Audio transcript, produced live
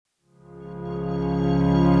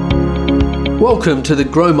Welcome to the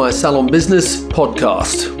Grow My Salon Business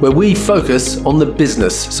podcast, where we focus on the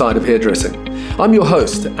business side of hairdressing. I'm your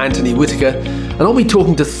host, Anthony Whitaker, and I'll be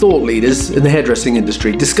talking to thought leaders in the hairdressing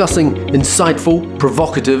industry, discussing insightful,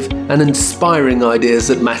 provocative, and inspiring ideas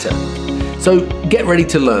that matter. So get ready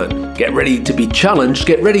to learn, get ready to be challenged,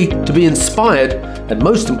 get ready to be inspired, and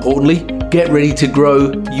most importantly, get ready to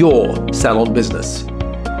grow your salon business.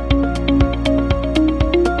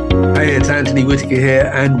 Hey, it's Anthony Whitaker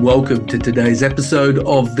here, and welcome to today's episode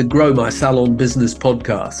of the Grow My Salon Business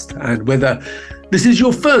podcast. And whether this is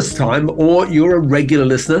your first time or you're a regular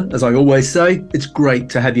listener, as I always say, it's great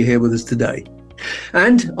to have you here with us today.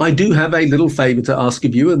 And I do have a little favor to ask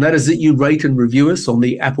of you, and that is that you rate and review us on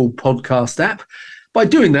the Apple Podcast app. By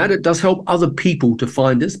doing that, it does help other people to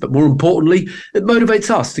find us, but more importantly, it motivates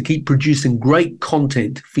us to keep producing great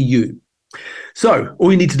content for you. So all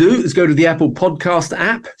you need to do is go to the Apple Podcast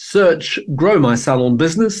app, search Grow My Salon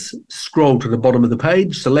Business, scroll to the bottom of the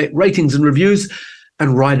page, select ratings and reviews,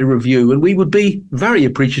 and write a review. And we would be very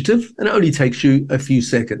appreciative, and it only takes you a few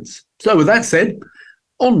seconds. So with that said,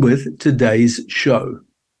 on with today's show.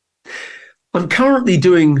 I'm currently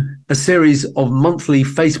doing a series of monthly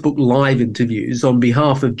Facebook Live interviews on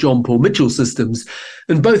behalf of John Paul Mitchell Systems,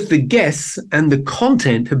 and both the guests and the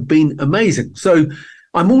content have been amazing. So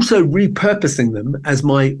I'm also repurposing them as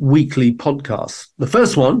my weekly podcasts. The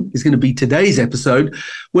first one is going to be today's episode,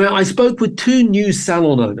 where I spoke with two new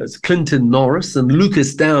salon owners, Norris and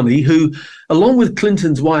Lucas Doney, who, along with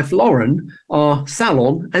Clinton's wife, Lauren, are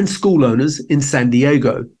salon and school owners in San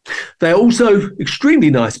Diego. They're also extremely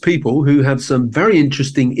nice people who have some very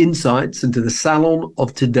interesting insights into the salon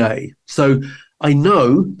of today. So I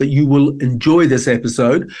know that you will enjoy this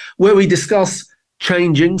episode, where we discuss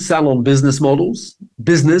changing salon business models,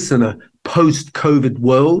 business in a post-COVID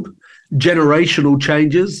world, generational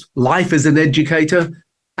changes, life as an educator,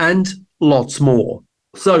 and lots more.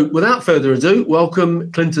 So without further ado,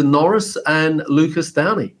 welcome Clinton Norris and Lucas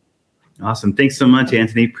Doney. Awesome. Thanks so much,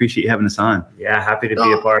 Anthony. Appreciate you having us on. Yeah, happy to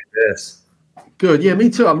be a part of this. Good. Yeah,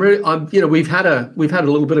 me too. We've had a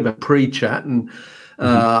little bit of a pre-chat, and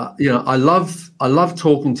I love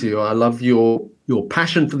talking to you. I love your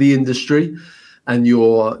passion for the industry and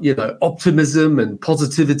your optimism and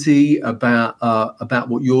positivity about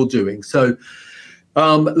what you're doing. So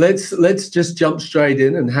let's just jump straight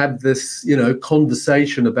in and have this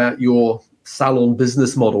conversation about your salon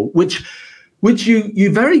business model, which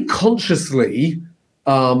you very consciously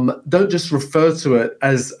don't just refer to it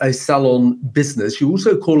as a salon business. You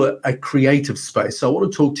also call it a creative space. So I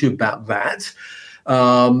want to talk to you about that.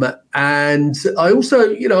 And I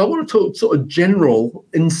also, I want to talk sort of general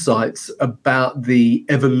insights about the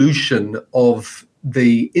evolution of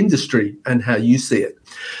the industry and how you see it.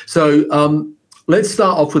 So let's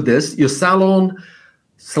start off with this. Your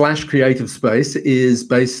salon/creative space is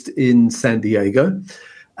based in San Diego.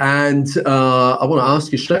 And I want to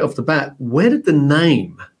ask you straight off the bat, where did the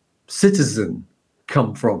name Citizen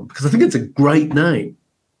come from? Because I think it's a great name.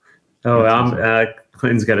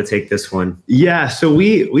 Clinton's got to take this one. Yeah, so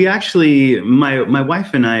we actually, my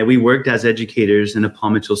wife and I, we worked as educators in a Paul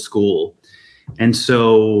Mitchell school. And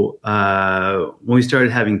so when we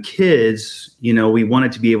started having kids, we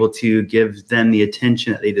wanted to be able to give them the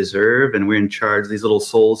attention that they deserve. And we're in charge of these little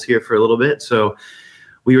souls here for a little bit. So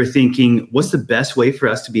we were thinking, what's the best way for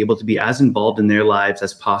us to be able to be as involved in their lives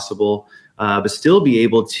as possible, but still be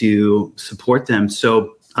able to support them?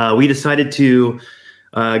 So we decided to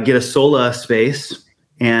get a Sola space.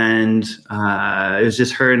 And it was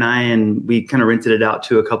just her and I, and we kind of rented it out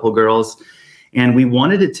to a couple girls. And we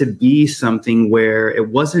wanted it to be something where it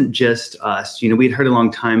wasn't just us. We'd heard a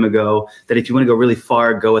long time ago that if you want to go really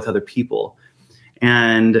far, go with other people.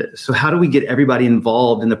 And so how do we get everybody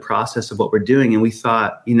involved in the process of what we're doing? And we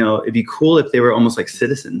thought, it'd be cool if they were almost like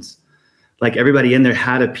citizens. Like everybody in there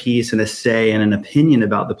had a piece and a say and an opinion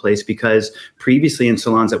about the place, because previously in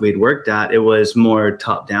salons that we'd worked at, it was more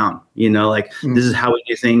top down, This is how we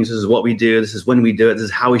do things. This is what we do. This is when we do it. This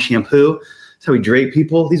is how we shampoo. This is how we drape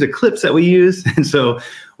people. These are clips that we use. And so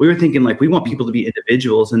we were thinking, we want people to be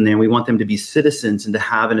individuals in there. We want them to be citizens and to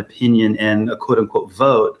have an opinion and a quote unquote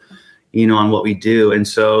vote, on what we do. And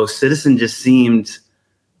so Citizen just seemed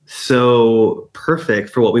so perfect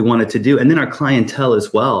for what we wanted to do. And then our clientele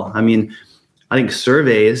as well. I think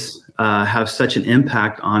surveys have such an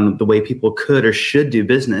impact on the way people could or should do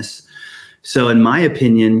business. So in my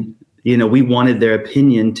opinion, we wanted their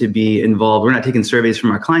opinion to be involved. We're not taking surveys from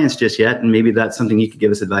our clients just yet, and maybe that's something you could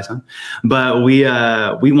give us advice on. But we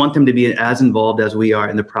want them to be as involved as we are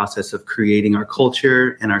in the process of creating our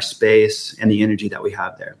culture and our space and the energy that we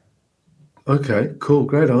have there. Okay, cool.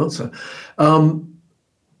 Great answer.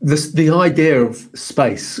 the idea of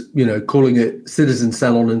space, calling it citizen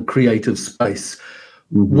salon and creative space.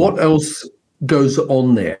 Mm-hmm. What else goes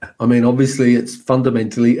on there? I mean, obviously, it's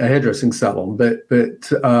fundamentally a hairdressing salon,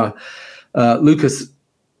 but Lucas,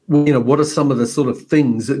 what are some of the sort of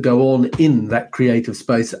things that go on in that creative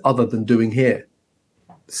space other than doing hair?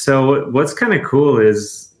 So what's kind of cool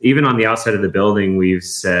is even on the outside of the building, we've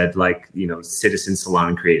said citizen salon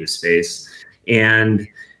and creative space. And,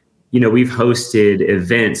 we've hosted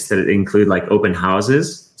events that include like open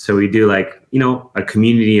houses. So we do a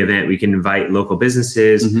community event. We can invite local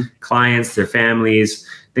businesses, mm-hmm. clients, their families,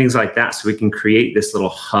 things like that. So we can create this little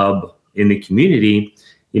hub in the community,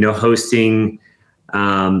 hosting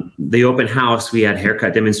the open house. We had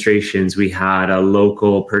haircut demonstrations. We had a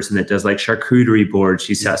local person that does like charcuterie boards.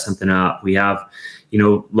 She set something up. We have,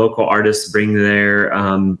 local artists bring their,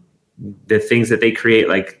 the things that they create,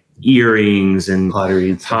 like earrings and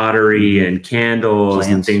pottery mm-hmm. and candles,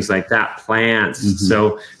 plants. And things like that, plants. Mm-hmm.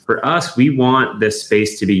 So for us, we want this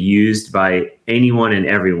space to be used by anyone and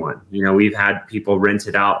everyone. We've had people rent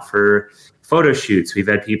it out for photo shoots. We've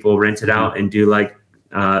had people rent it mm-hmm. out and do like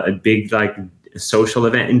a big social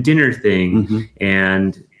event and dinner thing. Mm-hmm.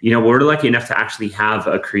 And we're lucky enough to actually have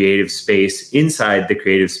a creative space inside the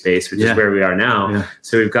creative space, which is where we are now. Yeah.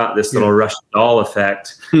 So we've got this little Russian doll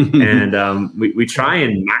effect, and we try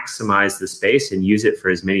and maximize the space and use it for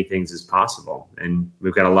as many things as possible. And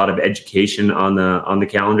we've got a lot of education on the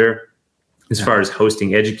calendar as far as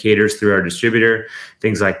hosting educators through our distributor,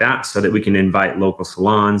 things like that, so that we can invite local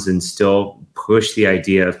salons and still push the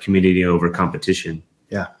idea of community over competition.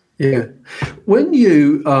 Yeah. Yeah. When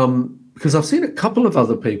you, because I've seen a couple of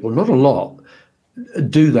other people, not a lot,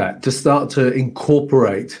 do that to start to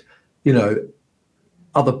incorporate,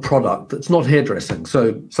 other product that's not hairdressing.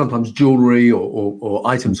 So sometimes jewelry or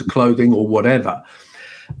items of clothing or whatever.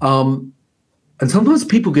 And sometimes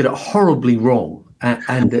people get it horribly wrong.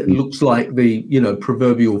 And it looks like the,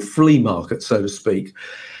 proverbial flea market, so to speak.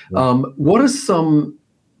 What are some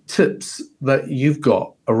tips that you've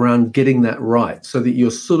got around getting that right so that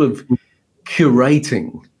you're sort of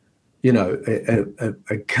curating,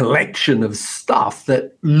 a collection of stuff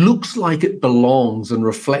that looks like it belongs and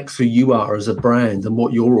reflects who you are as a brand and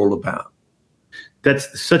what you're all about?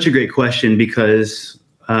 That's such a great question because,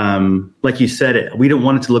 like you said, we don't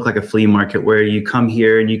want it to look like a flea market where you come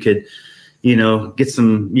here and you could, you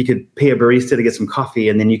could pay a barista to get some coffee,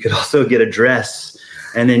 and then you could also get a dress.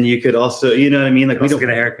 And then you could also, you know what I mean? Like we don't get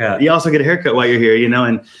a haircut. You also get a haircut while you're here,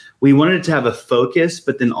 and we wanted it to have a focus,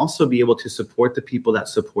 but then also be able to support the people that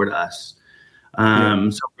support us.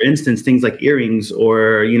 So for instance, things like earrings,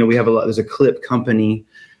 or, we have there's a clip company,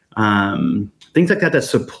 things like that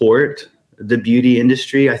support the beauty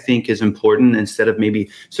industry, I think is important instead of maybe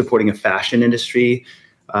supporting a fashion industry.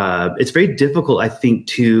 It's very difficult, I think,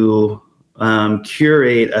 to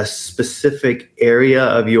curate a specific area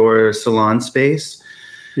of your salon space.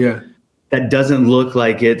 Yeah, that doesn't look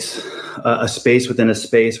like it's a space within a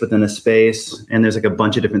space within a space, and there's like a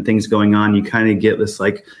bunch of different things going on. You kind of get this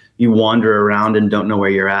you wander around and don't know where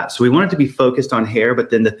you're at. So we want it to be focused on hair,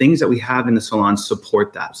 but then the things that we have in the salon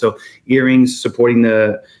support that. So earrings supporting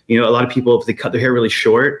a lot of people, if they cut their hair really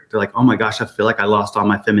short, they're like, oh my gosh, I feel like I lost all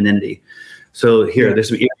my femininity. So there's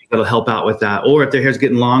some earrings that'll help out with that. Or if their hair's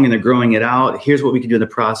getting long and they're growing it out, here's what we can do in the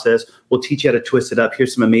process. We'll teach you how to twist it up.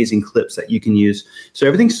 Here's some amazing clips that you can use. So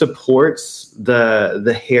everything supports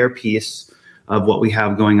the hair piece of what we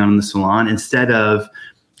have going on in the salon instead of,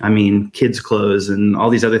 kids' clothes and all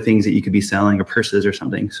these other things that you could be selling, or purses or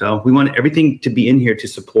something. So we want everything to be in here to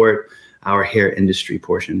support our hair industry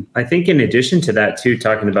portion. I think in addition to that too,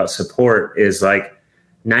 talking about support is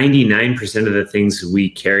 99% of the things we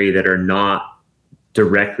carry that are not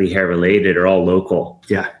directly hair related are all local.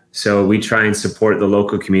 Yeah. So we try and support the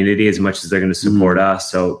local community as much as they're going to support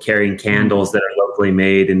us. So carrying candles that are locally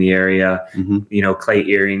made in the area, clay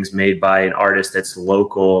earrings made by an artist that's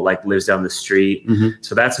local, lives down the street.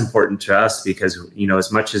 So that's important to us because,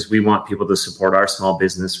 as much as we want people to support our small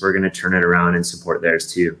business, we're going to turn it around and support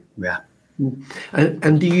theirs too. Yeah.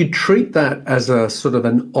 And do you treat that as a sort of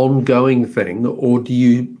an ongoing thing, or do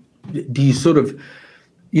you sort of,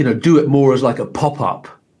 do it more as like a pop-up,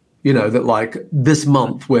 that this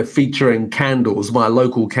month we're featuring candles by a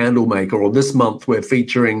local candle maker, or this month we're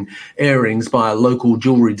featuring earrings by a local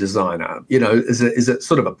jewelry designer? Is it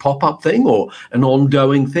sort of a pop-up thing or an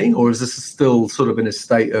ongoing thing, or is this still sort of in a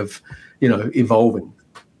state of, evolving?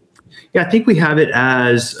 Yeah, I think we have it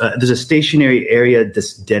as there's a stationary area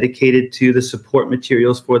that's dedicated to the support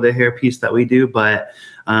materials for the hairpiece that we do, but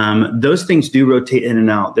those things do rotate in and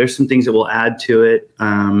out. There's some things that we'll add to it.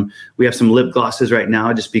 We have some lip glosses right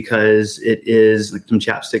now just because it is like some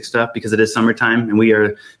chapstick stuff because it is summertime and we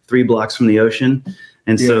are 3 blocks from the ocean.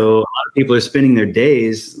 And so a lot of people are spending their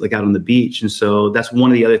days like out on the beach. And so that's one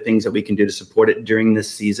of the other things that we can do to support it during this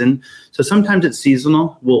season. So sometimes it's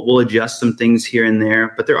seasonal. We'll adjust some things here and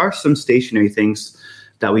there, but there are some stationary things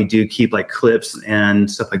that we do keep, like clips and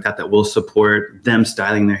stuff like that, that will support them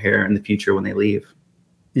styling their hair in the future when they leave.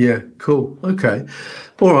 Yeah, cool. Okay.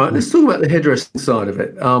 All right. Let's talk about the hairdressing side of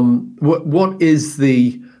it. What is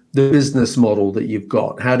the business model that you've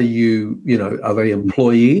got? How do you are they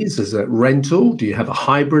employees? Is it rental? Do you have a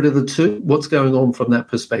hybrid of the two? What's going on from that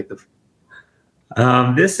perspective?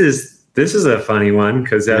 This is a funny one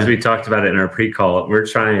because as we talked about it in our pre-call, we're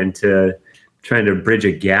trying to bridge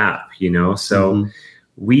a gap, So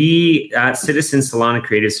we at Citizen Salon and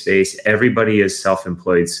Creative Space, everybody is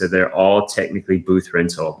self-employed, so they're all technically booth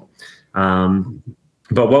rental.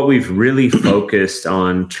 But what we've really focused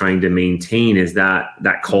on trying to maintain is that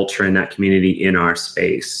culture and that community in our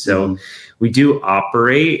space. So we do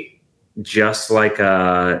operate just like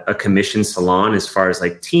a commission salon as far as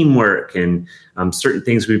like teamwork and certain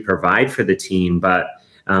things we provide for the team, but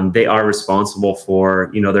they are responsible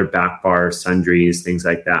for, their back bar, sundries, things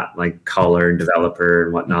like that, like color and developer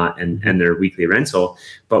and whatnot, and their weekly rental.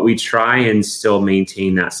 But we try and still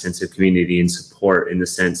maintain that sense of community and support in the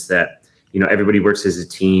sense that, everybody works as a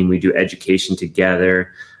team. We do education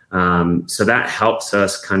together. So that helps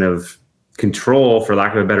us kind of control, for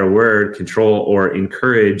lack of a better word, control or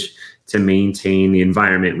encourage to maintain the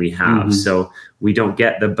environment we have. So we don't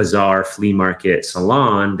get the bizarre flea market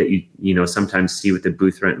salon that you sometimes see with the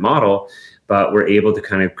booth rent model, but we're able to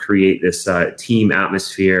kind of create this team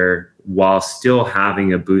atmosphere while still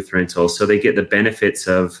having a booth rental. So they get the benefits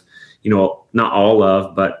of, not all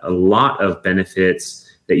of, but a lot of benefits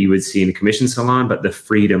that you would see in a commission salon, but the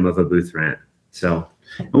freedom of a booth rent. So,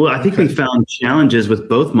 well, I think we found challenges with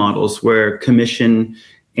both models where commission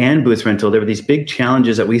and booth rental, there were these big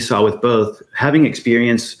challenges that we saw with both. Having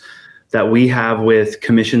experience that we have with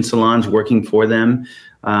commission salons working for them,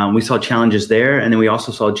 we saw challenges there. And then we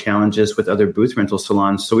also saw challenges with other booth rental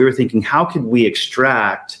salons. So we were thinking, how could we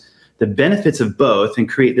extract the benefits of both and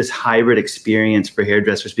create this hybrid experience for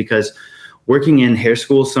hairdressers? Because working in hair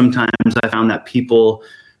school, sometimes I found that people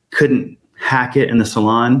couldn't hack it in the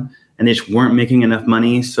salon and they just weren't making enough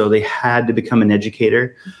money. So they had to become an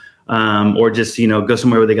educator. Or just, go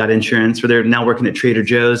somewhere where they got insurance, where they're now working at Trader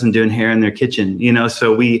Joe's and doing hair in their kitchen,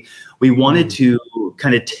 So we wanted to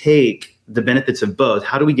kind of take the benefits of both.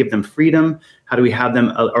 How do we give them freedom? How do we have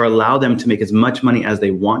them or allow them to make as much money as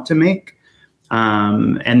they want to make?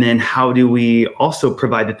 And then how do we also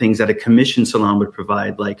provide the things that a commission salon would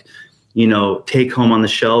provide, like, take home on the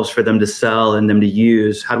shelves for them to sell and them to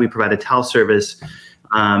use? How do we provide a towel service,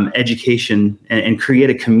 education, and create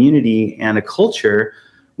a community and a culture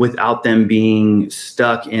without them being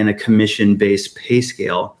stuck in a commission-based pay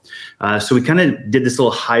scale? So we kind of did this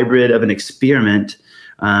little hybrid of an experiment,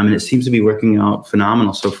 and it seems to be working out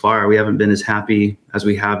phenomenal so far. We haven't been as happy as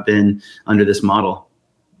we have been under this model.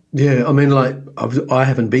 Yeah, I mean, like, I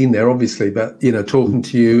haven't been there, obviously, but, talking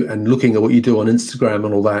to you and looking at what you do on Instagram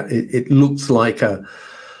and all that, it looks like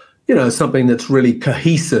something that's really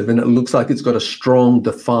cohesive, and it looks like it's got a strong,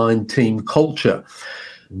 defined team culture.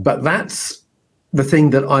 But that's the thing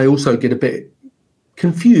that I also get a bit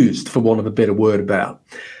confused, for want of a better word, about.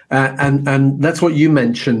 And that's what you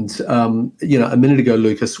mentioned, a minute ago,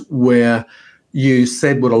 Lucas, where you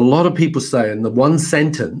said what a lot of people say in the one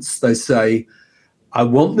sentence. They say, I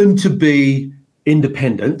want them to be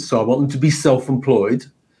independent, so I want them to be self-employed,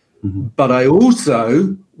 but I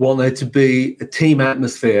also want there to be a team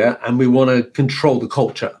atmosphere, and we want to control the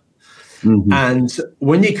culture. And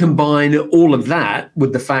when you combine all of that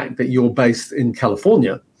with the fact that you're based in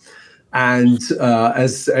California, and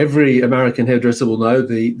as every American hairdresser will know,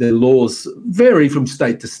 the laws vary from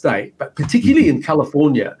state to state, but particularly in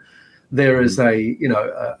California, there is a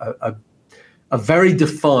very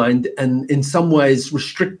defined and in some ways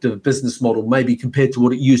restrictive business model, maybe compared to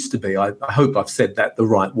what it used to be. I hope I've said that the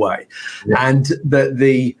right way. Yeah. And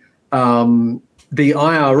the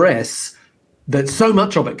IRS, that so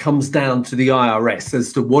much of it comes down to the IRS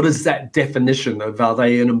as to what is that definition of, are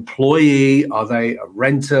they an employee? Are they a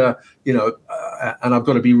renter? And I've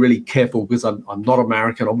got to be really careful because I'm not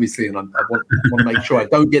American, obviously, and I want to make sure I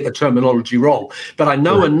don't get the terminology wrong. But I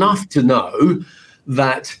know enough to know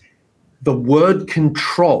that the word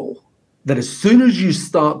control, that as soon as you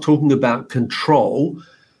start talking about control,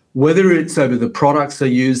 whether it's over the products they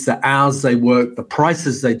use, the hours they work, the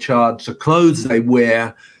prices they charge, the clothes they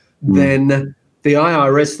wear, then the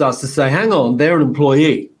IRS starts to say, hang on, they're an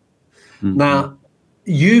employee. Now,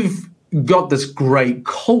 you've got this great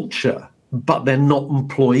culture, but they're not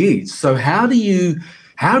employees. So how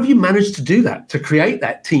have you managed to do that, to create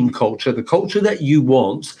that team culture, the culture that you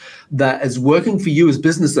want, that is working for you as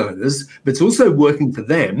business owners, but it's also working for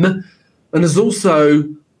them, and is also,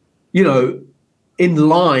 in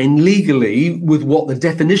line legally with what the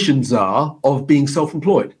definitions are of being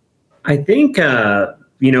self-employed? I think,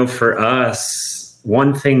 for us,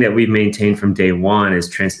 one thing that we've maintained from day one is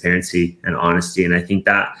transparency and honesty. And I think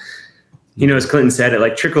that, as Clinton said,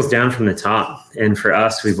 it trickles down from the top. And for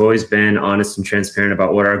us, we've always been honest and transparent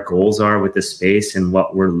about what our goals are with the space and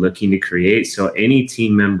what we're looking to create. So any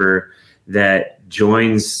team member that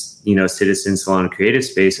joins, Citizen Salon Creative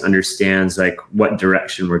Space understands what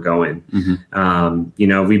direction we're going.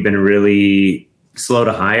 We've been really slow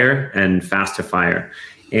to hire and fast to fire.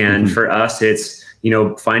 And for us, it's,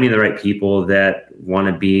 finding the right people that want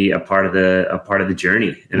to be a part of the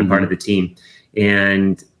journey and a part of the team.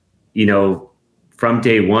 And, from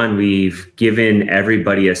day one, we've given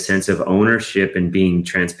everybody a sense of ownership and being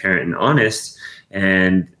transparent and honest,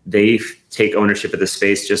 and they take ownership of the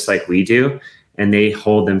space just like we do. And they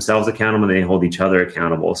hold themselves accountable and they hold each other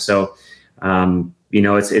accountable. So,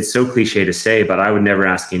 it's so cliche to say, but I would never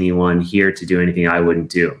ask anyone here to do anything I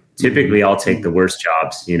wouldn't do. Typically, I'll take the worst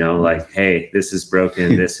jobs, hey, this is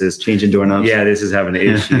broken. This is changing doorknobs. Yeah, this is having an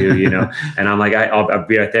issue, and I'm like, I'll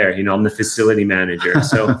be right there. I'm the facility manager.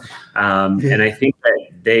 So, and I think that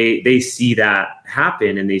they see that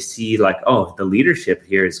happen, and they see the leadership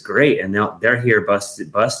here is great. And they're here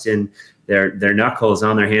busting their knuckles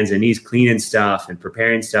on their hands and knees, cleaning stuff and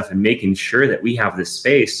preparing stuff and making sure that we have this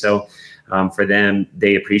space. So for them,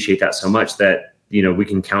 they appreciate that so much that, we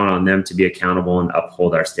can count on them to be accountable and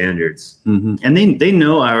uphold our standards. And they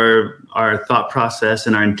know our thought process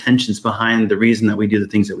and our intentions behind the reason that we do the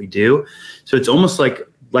things that we do. So it's almost like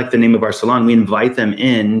the name of our salon, we invite them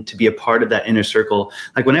in to be a part of that inner circle.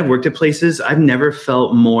 Like when I've worked at places, I've never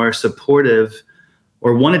felt more supportive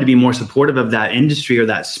or wanted to be more supportive of that industry or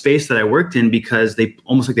that space that I worked in, because they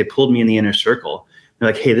pulled me in the inner circle.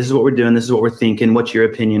 They're like, hey, this is what we're doing. This is what we're thinking. What's your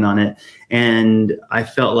opinion on it? And I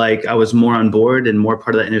felt like I was more on board and more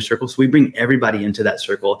part of that inner circle. So we bring everybody into that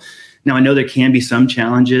circle. Now, I know there can be some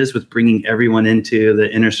challenges with bringing everyone into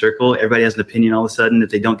the inner circle. Everybody has an opinion all of a sudden. If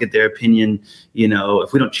they don't get their opinion,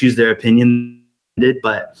 if we don't choose their opinion,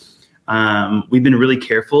 but we've been really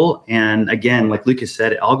careful. And again, like Lucas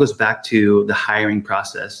said, it all goes back to the hiring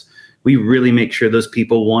process. We really make sure those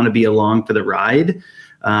people want to be along for the ride,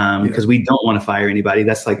 because we don't want to fire anybody.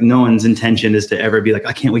 That's no one's intention is to ever be like,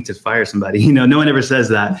 I can't wait to fire somebody. No one ever says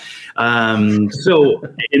that. So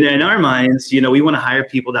in our minds, we want to hire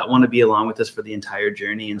people that want to be along with us for the entire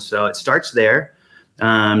journey. And so it starts there.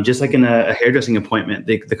 Just like in a hairdressing appointment,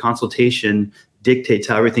 the consultation dictates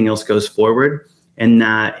how everything else goes forward. And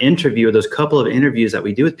that interview, or those couple of interviews that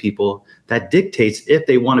we do with people, that dictates if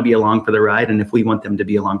they want to be along for the ride and if we want them to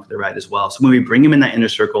be along for the ride as well. So when we bring them in that inner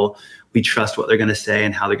circle, we trust what they're going to say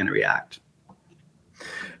and how they're going to react.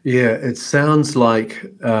 Yeah, it sounds like,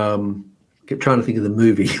 keep trying to think of the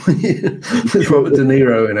movie with Robert De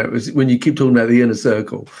Niro in it. Was when you keep talking about the inner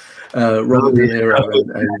circle. Robert De Niro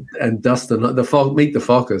and Dustin, Meet the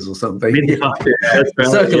Fockers or something. Meet the Fockers. The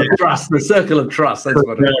circle of trust. The circle of trust. That's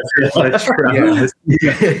what it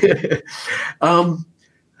is.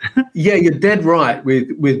 Yeah, you're dead right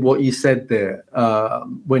with what you said there.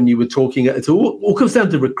 When you were talking, it all comes down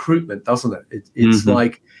to recruitment, doesn't it? It's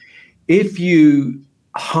like if you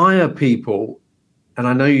hire people, and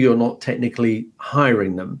I know you're not technically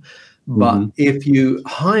hiring them, but if you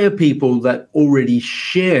hire people that already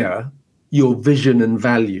share your vision and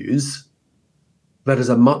values, that is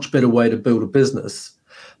a much better way to build a business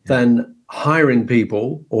than hiring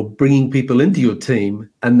people or bringing people into your team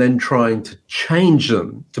and then trying to change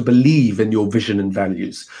them to believe in your vision and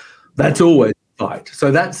values. That's always a fight.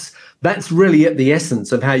 So that's really at the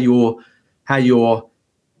essence of how you're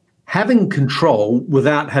having control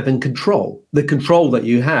without having control. The control that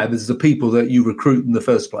you have is the people that you recruit in the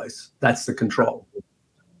first place. That's the control.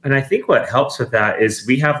 And I think what helps with that is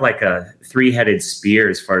we have a three-headed spear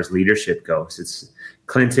as far as leadership goes. It's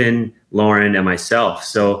Clinton, Lauren, and myself.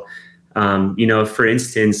 So, for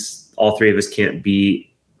instance, all three of us can't be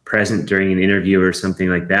present during an interview or something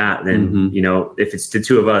like that. Then, if it's the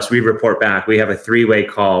two of us, we report back. We have a three-way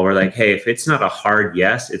call. We're like, hey, if it's not a hard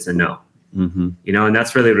yes, it's a no. And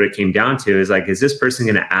that's really what it came down to is is this person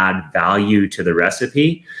going to add value to the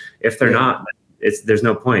recipe? If they're not, there's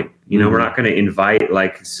no point. We're not going to invite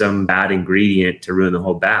like some bad ingredient to ruin the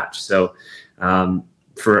whole batch. So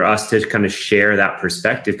for us to kind of share that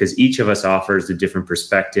perspective, because each of us offers a different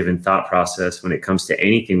perspective and thought process when it comes to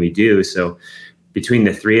anything we do. So between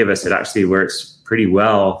the three of us, it actually works pretty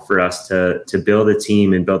well for us to build a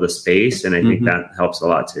team and build a space. And I think that helps a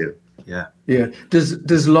lot too. Yeah. Yeah.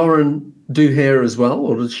 Does Lauren do hair as well,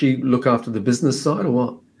 or does she look after the business side, or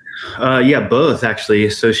what? Yeah, both actually.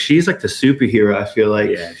 So she's like the superhero, I feel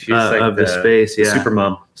like, she's like of the space. Yeah.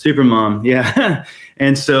 Super mom. Yeah.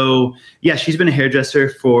 And so, yeah, she's been a hairdresser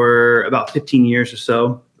for about 15 years or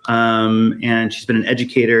so. And she's been an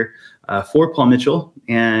educator for Paul Mitchell,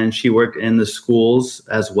 and she worked in the schools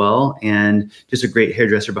as well, and just a great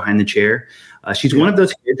hairdresser behind the chair. She's one of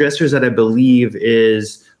those hairdressers that I believe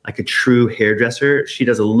is like a true hairdresser. She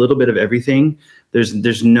does a little bit of everything.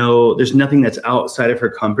 There's nothing that's outside of her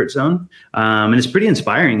comfort zone. And it's pretty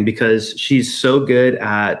inspiring because she's so good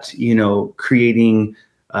at, creating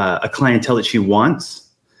a clientele that she wants.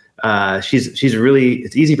 She's really,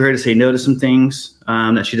 it's easy for her to say no to some things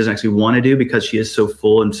that she doesn't actually want to do because she is so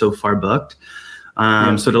full and so far booked.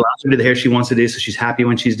 So it allows her to do the hair she wants to do. So she's happy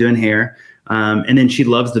when she's doing hair. And then she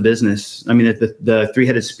loves the business. I mean, the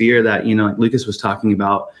three-headed spear that, like Lucas was talking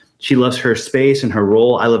about, she loves her space and her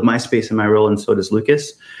role. I love my space and my role, and so does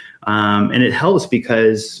Lucas. And it helps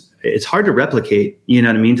because it's hard to replicate, you know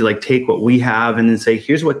what I mean? To like take what we have and then say,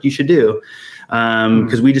 here's what you should do.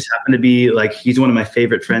 Because we just happen to be like, he's one of my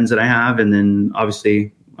favorite friends that I have. And then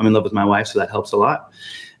obviously I'm in love with my wife, so that helps a lot.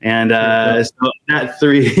 And so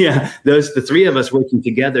the three of us working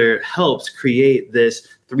together helps create this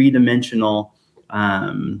three-dimensional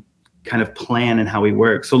kind of plan and how we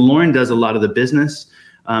work. So Lauren does a lot of the business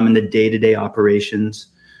and the day-to-day operations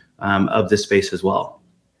of the space as well.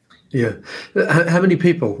 Yeah. How many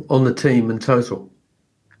people on the team in total?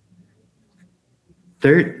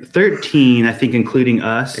 13, I think, including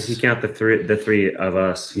us. If you count the three of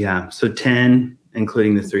us. Yeah. So 10,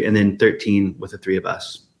 including the three, and then 13 with the three of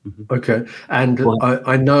us. Mm-hmm. Okay. And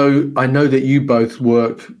I know that you both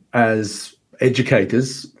work as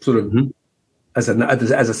educators, sort of as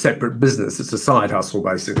a separate business. It's a side hustle,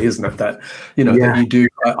 basically, isn't it? That that you do.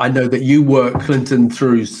 I know that you work, Clinton,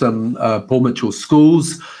 through some Paul Mitchell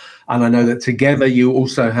schools. And I know that together you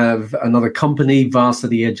also have another company,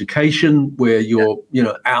 Varsity Education, where you're,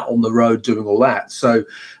 out on the road doing all that. So,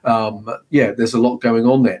 there's a lot going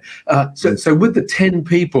on there. So with the 10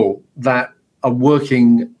 people that are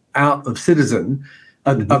working out of Citizen,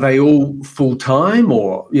 are they all full time,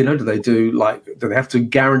 or do they have to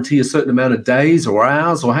guarantee a certain amount of days or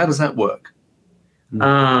hours, or how does that work?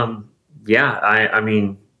 I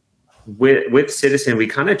mean, with Citizen, we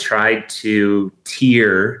kind of tried to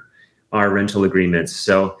tier our rental agreements.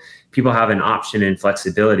 So people have an option and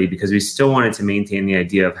flexibility because we still wanted to maintain the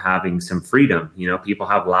idea of having some freedom. People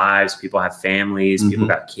have lives, people have families, people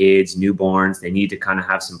got kids, newborns. They need to kind of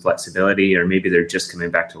have some flexibility, or maybe they're just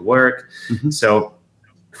coming back to work. So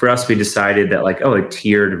for us, we decided that a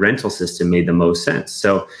tiered rental system made the most sense.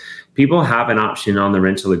 So people have an option on the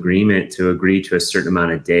rental agreement to agree to a certain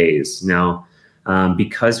amount of days. Now,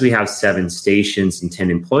 because we have 7 stations and 10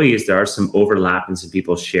 employees, there are some overlap and some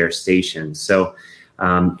people share stations. So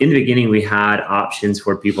in the beginning, we had options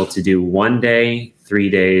for people to do 1 day, 3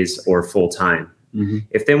 days, or full time.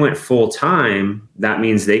 If they went full time, that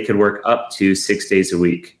means they could work up to 6 days a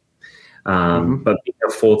week. But being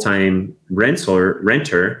a full-time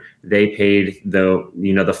renter, they paid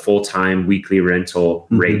the full-time weekly rental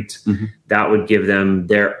rate. That would give them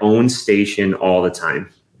their own station all the time.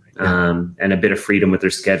 And a bit of freedom with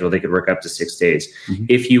their schedule. They could work up to 6 days.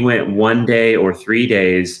 If you went 1 day or 3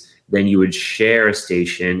 days, then you would share a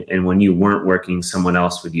station. And when you weren't working, someone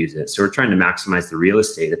else would use it. So we're trying to maximize the real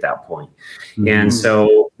estate at that point. And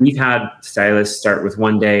so we've had stylists start with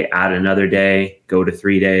 1 day, add another day, go to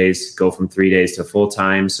 3 days, go from 3 days to full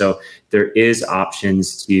time. So there is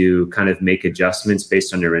options to kind of make adjustments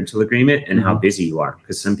based on your rental agreement and how busy you are.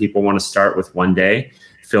 Because some people want to start with 1 day,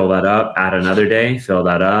 fill that up, add another day, fill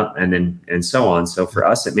that up, and so on. So for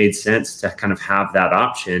us, it made sense to kind of have that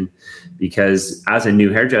option, because as a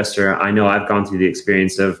new hairdresser, I know I've gone through the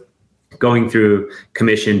experience of going through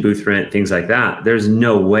commission, booth rent, things like that. There's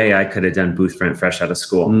no way I could have done booth rent fresh out of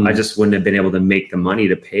school. I just wouldn't have been able to make the money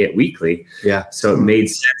to pay it weekly. Yeah. So it made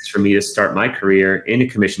sense for me to start my career in a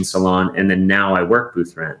commission salon, and then now I work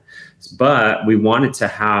booth rent. But we wanted to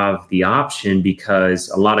have the option because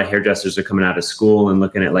a lot of hairdressers are coming out of school and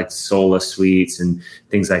looking at Sola suites and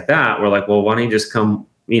things like that. We're like, well, why don't you just come,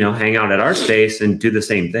 hang out at our space and do the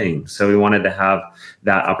same thing? So we wanted to have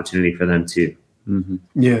that opportunity for them too.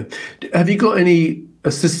 Yeah. Have you got any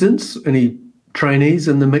assistants, any trainees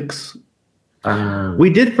in the mix? We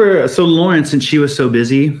did so Lauren, since she was so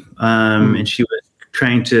busy, and she was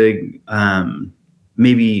trying to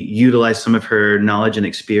maybe utilize some of her knowledge and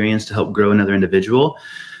experience to help grow another individual.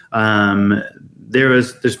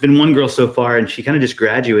 There's been one girl so far, and she kind of just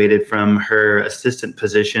graduated from her assistant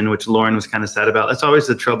position, which Lauren was kind of sad about. That's always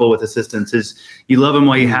the trouble with assistants, is you love them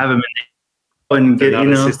while you have them, and they're not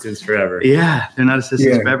assistants forever. Yeah, they're not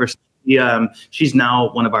assistants forever. She's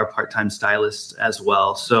now one of our part-time stylists as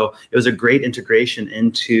well. So it was a great integration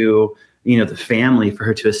into, the family for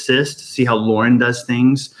her to assist, see how Lauren does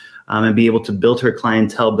things, and be able to build her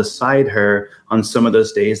clientele beside her on some of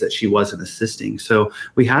those days that she wasn't assisting. So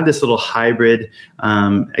we had this little hybrid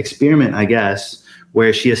experiment, I guess,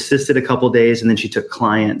 where she assisted a couple days and then she took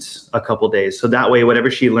clients a couple days. So that way, whatever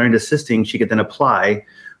she learned assisting, she could then apply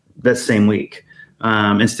that same week.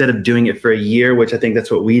 Instead of doing it for a year, which I think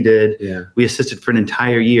that's what we did. Yeah. We assisted for an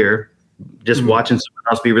entire year, just watching someone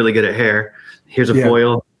else be really good at hair. Here's a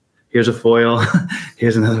foil. Here's a foil.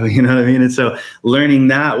 Here's another one. You know what I mean? And so learning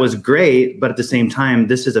that was great, but at the same time,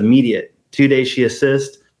 this is immediate. 2 days she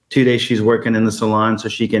assists, 2 days she's working in the salon, so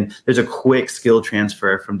there's a quick skill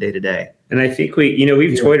transfer from day to day. And I think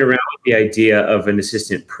we've toyed around with the idea of an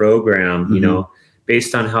assistant program,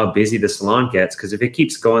 based on how busy the salon gets, because if it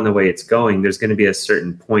keeps going the way it's going, there's going to be a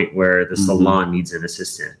certain point where the salon needs an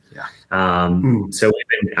assistant. Yeah. So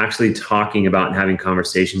we've been actually talking about and having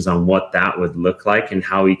conversations on what that would look like and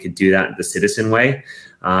how we could do that the citizen way.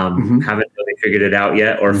 Haven't really figured it out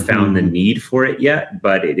yet or found the need for it yet,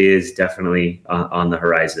 but it is definitely on the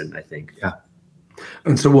horizon, I think. Yeah.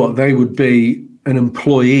 And so what, they would be an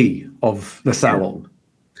employee of the salon?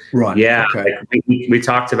 Right. Yeah. Okay. We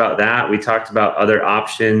talked about that. We talked about other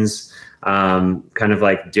options, kind of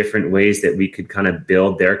like different ways that we could kind of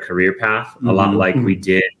build their career path, a lot like we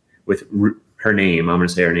did with her name. I'm going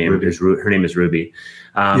to say her name. Her name is Ruby.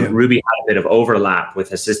 Ruby had a bit of overlap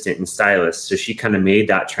with assistant and stylist. So she kind of made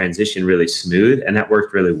that transition really smooth, and that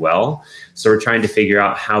worked really well. So we're trying to figure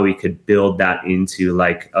out how we could build that into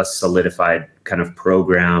like a solidified kind of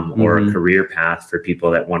program or a career path for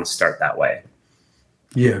people that want to start that way.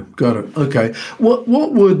 Yeah, got it. Okay. What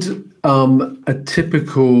would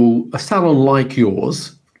a salon like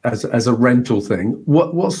yours as a rental thing,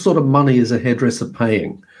 what sort of money is a hairdresser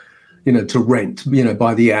paying, to rent,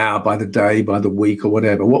 by the hour, by the day, by the week or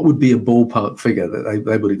whatever? What would be a ballpark figure that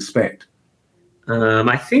they would expect?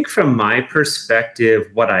 I think from my perspective,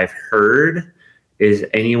 what I've heard is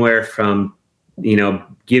anywhere from,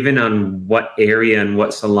 given on what area and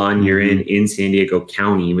what salon you're in San Diego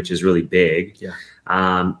County, which is really big. Yeah.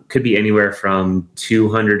 Could be anywhere from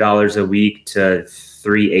 $200 a week to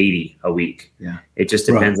 $380 a week. Yeah. It just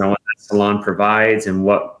depends on what that salon provides and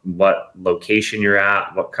what location you're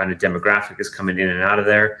at, what kind of demographic is coming in and out of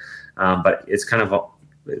there. But it's kind of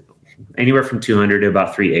anywhere from $200 to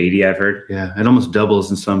about $380, I've heard. Yeah. It almost doubles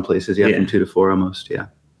in some places. Yeah. From 2 to 4 almost. Yeah.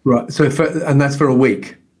 Right. So, and that's for a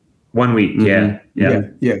week? 1 week. Yeah.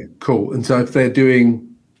 Cool. And so if they're doing,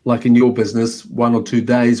 like in your business, 1 or 2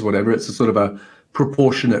 days, whatever, it's a sort of a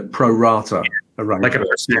proportionate pro rata arrangement. Like a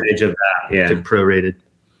percentage of that. Yeah. Like prorated.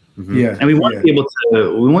 Yeah. And we want to be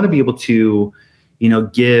able to,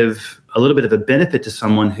 give a little bit of a benefit to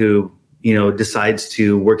someone who, decides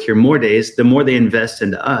to work here more days. The more they invest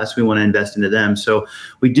into us, we want to invest into them. So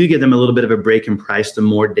we do give them a little bit of a break in price the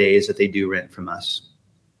more days that they do rent from us.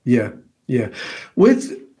 Yeah. Yeah.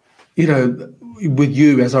 With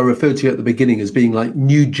you, as I referred to you at the beginning, as being like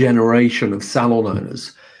new generation of salon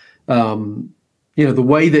owners, the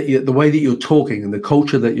way that you're talking and the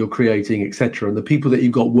culture that you're creating, etc., and the people that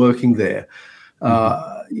you've got working there,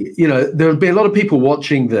 there would be a lot of people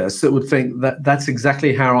watching this that would think that that's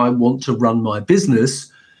exactly how I want to run my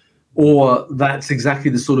business, or that's exactly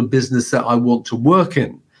the sort of business that I want to work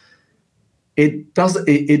in. It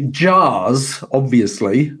jars,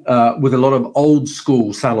 obviously, with a lot of old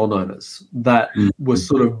school salon owners that were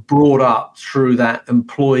sort of brought up through that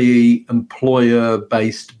employer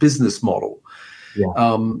based business model. Yeah.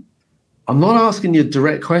 I'm not asking you a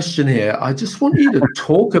direct question here. I just want you to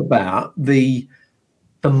talk about the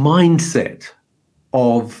mindset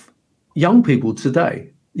of young people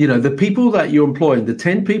today. The people that you're employing, the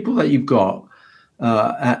 10 people that you've got.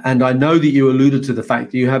 And I know that you alluded to the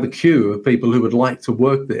fact that you have a queue of people who would like to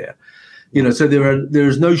work there. So there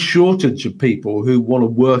is no shortage of people who want to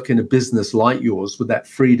work in a business like yours with that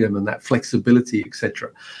freedom and that flexibility,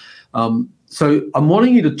 etc. So I'm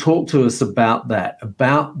wanting you to talk to us about that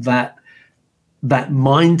that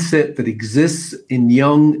mindset that exists in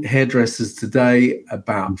young hairdressers today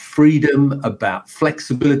about freedom, about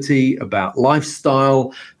flexibility, about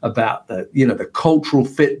lifestyle, about the cultural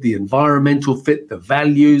fit, the environmental fit, the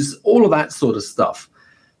values, all of that sort of stuff.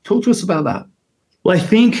 Talk to us about that. Well, I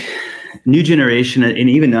think new generation, and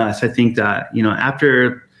even us, I think that,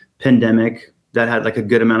 after pandemic, that had like a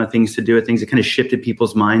good amount of things to do with things. It kind of shifted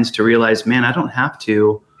people's minds to realize, man, I don't have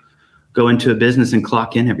to go into a business and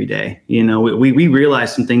clock in every day. We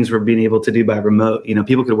realized some things we're being able to do by remote.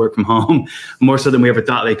 People could work from home more so than we ever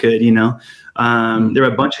thought they could. There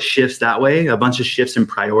were a bunch of shifts that way, a bunch of shifts in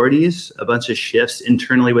priorities, a bunch of shifts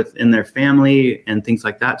internally within their family and things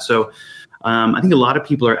like that. So I think a lot of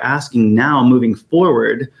people are asking now, moving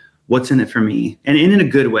forward, what's in it for me? And in a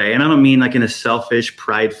good way. And I don't mean like in a selfish,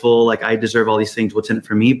 prideful, like I deserve all these things, what's in it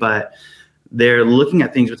for me? But they're looking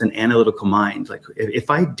at things with an analytical mind. Like if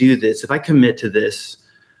I do this, if I commit to this,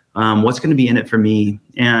 what's going to be in it for me?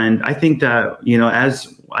 And I think that,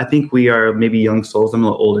 as I think we are maybe young souls, I'm a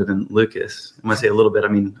little older than Lucas. When I say a little bit, I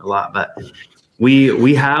mean a lot, but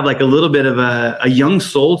we have like a little bit of a young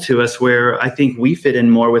soul to us where I think we fit in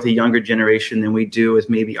more with a younger generation than we do with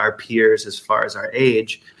maybe our peers as far as our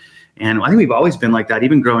age. And I think we've always been like that.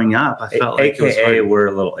 Even growing up, I felt like AKA we're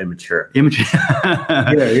a little immature. Yeah.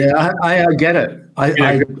 I get it.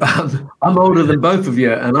 I'm older than both of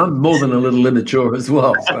you, and I'm more than a little immature as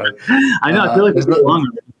well. So I know. I feel like there's nothing wrong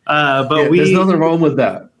with it. There's nothing wrong with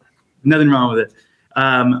that. Nothing wrong with it.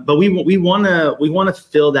 But we want to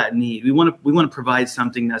fill that need. We want to provide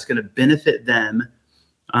something that's going to benefit them.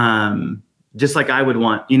 Just like I would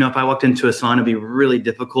want, if I walked into a salon, it'd be really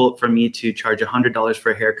difficult for me to charge $100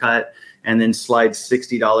 for a haircut and then slide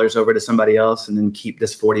 $60 over to somebody else and then keep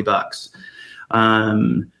this $40.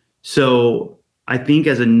 So I think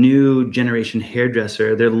as a new generation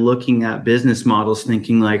hairdresser, they're looking at business models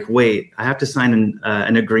thinking like, wait, I have to sign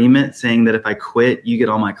an agreement saying that if I quit, you get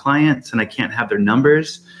all my clients and I can't have their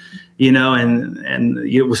numbers. And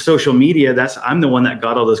with social media, I'm the one that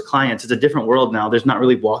got all those clients. It's a different world now. There's not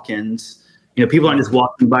really walk-ins. People aren't just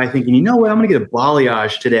walking by thinking, you know what, I'm going to get a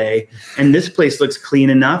balayage today. And this place looks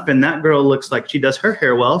clean enough. And that girl looks like she does her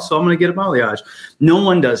hair well. So I'm going to get a balayage. No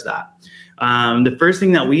one does that. The first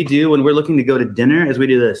thing that we do when we're looking to go to dinner is we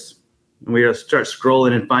do this. We start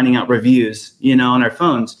scrolling and finding out reviews, on our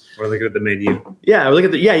phones. Or look at the menu. Yeah, you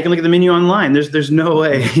can look at the menu online. There's no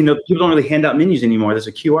way, people don't really hand out menus anymore. There's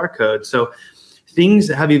a QR code. So things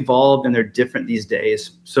have evolved and they're different these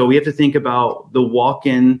days. So we have to think about the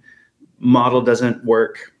walk-in model doesn't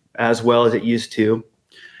work as well as it used to.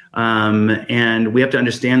 And we have to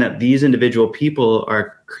understand that these individual people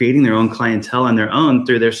are creating their own clientele on their own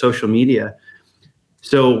through their social media.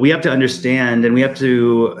 So we have to understand, and we have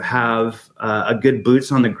to have a good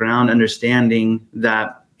boots on the ground understanding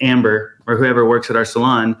that Amber or whoever works at our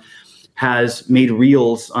salon has made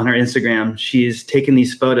reels on her Instagram. She's taken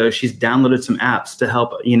these photos. She's downloaded some apps to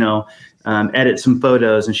help, edit some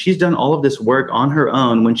photos. And she's done all of this work on her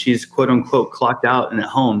own when she's quote unquote clocked out and at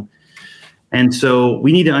home. And so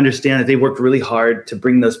we need to understand that they worked really hard to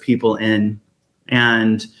bring those people in.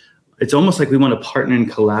 And it's almost like we want to partner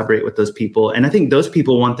and collaborate with those people. And I think those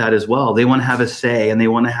people want that as well. They want to have a say and they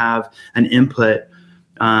want to have an input.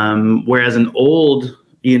 Whereas an old,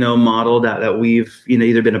 model that we've,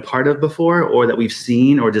 either been a part of before or that we've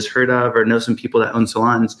seen or just heard of or know some people that own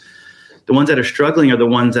salons, the ones that are struggling are the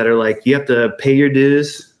ones that are like, you have to pay your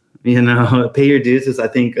dues, pay your dues is I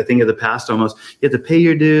think a thing of the past almost. You have to pay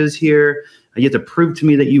your dues here. You have to prove to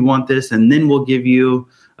me that you want this, and then we'll give you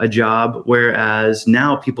a job. Whereas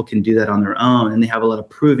now people can do that on their own, and they have a lot of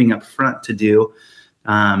proving up front to do,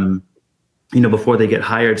 before they get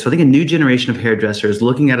hired. So I think a new generation of hairdressers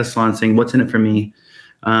looking at a salon saying, what's in it for me?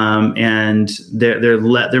 And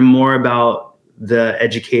they're more about the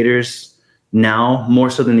educators now, more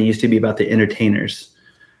so than they used to be about the entertainers.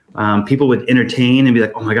 People would entertain and be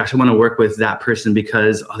like, oh my gosh, I want to work with that person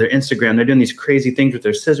because their Instagram, they're doing these crazy things with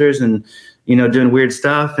their scissors and, doing weird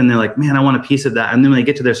stuff. And they're like, man, I want a piece of that. And then when they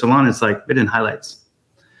get to their salon, it's like, they're in highlights,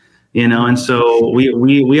 and so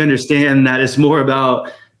we understand that it's more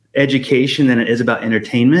about education than it is about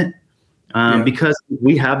entertainment. Because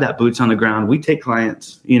we have that boots on the ground. We take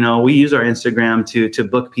clients, we use our Instagram to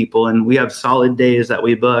book people, and we have solid days that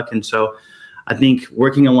we book. And so I think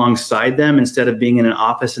working alongside them instead of being in an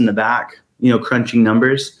office in the back, crunching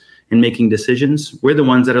numbers and making decisions, we're the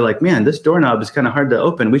ones that are like, man, this doorknob is kind of hard to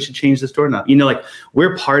open. We should change this doorknob.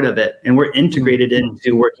 We're part of it and we're integrated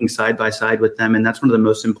into working side by side with them. And that's one of the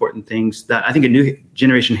most important things that I think a new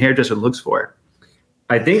generation hairdresser looks for.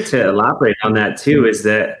 I think to elaborate on that too is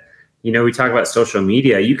that, we talk about social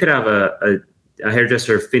media. You could have a a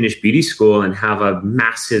hairdresser finish beauty school and have a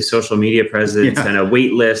massive social media presence and a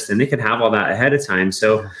wait list, and they can have all that ahead of time.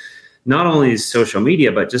 So not only is social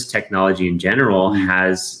media, but just technology in general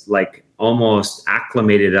has like almost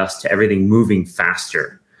acclimated us to everything moving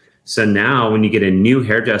faster. So now when you get a new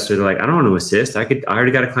hairdresser, they're like, I don't want to assist. I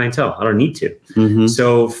already got a clientele. I don't need to.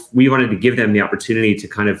 So we wanted to give them the opportunity to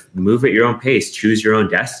kind of move at your own pace, choose your own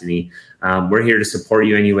destiny. We're here to support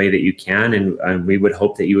you any way that you can. And we would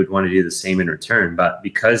hope that you would want to do the same in return. But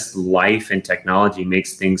because life and technology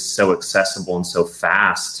makes things so accessible and so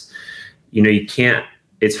fast, you can't,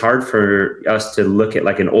 it's hard for us to look at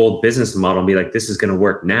like an old business model and be like, this is going to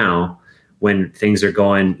work now. When things are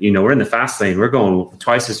going, we're in the fast lane, we're going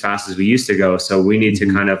twice as fast as we used to go. So we need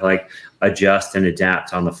to kind of like adjust and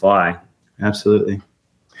adapt on the fly. Absolutely.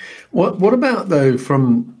 What about though,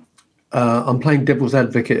 from, I'm playing devil's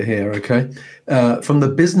advocate here, okay? From the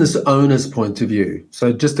business owner's point of view.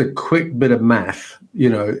 So just a quick bit of math,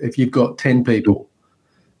 if you've got 10 people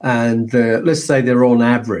and let's say they're on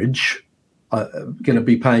average, going to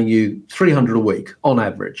be paying you $300 a week on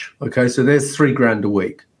average. Okay. So there's $3,000 a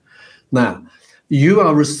week. Now, you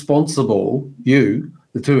are responsible, the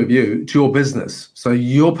two of you, to your business. So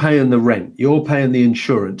you're paying the rent, you're paying the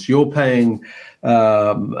insurance, you're paying,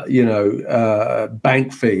 bank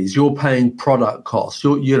fees, you're paying product costs,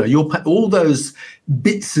 you're paying all those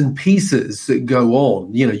bits and pieces that go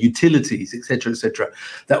on, utilities, et cetera,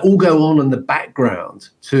 that all go on in the background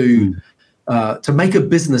to make a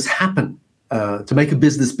business happen. To make a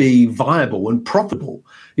business be viable and profitable,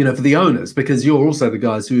 for the owners, because you're also the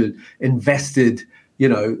guys who had invested,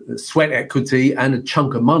 sweat equity and a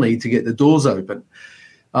chunk of money to get the doors open.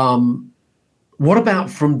 What about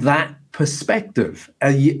from that perspective?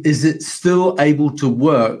 Is it still able to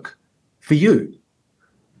work for you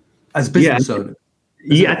as business owner?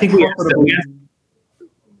 I think we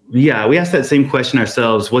asked that same question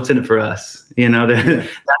ourselves. What's in it for us? That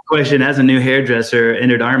question as a new hairdresser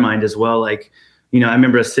entered our mind as well. Like, I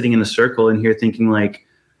remember us sitting in a circle in here thinking like,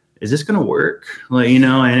 is this going to work? Like,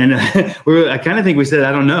 and I kind of think we said,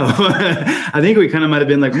 I don't know. I think we kind of might've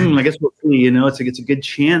been like, I guess we'll see, it's a good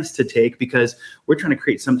chance to take because we're trying to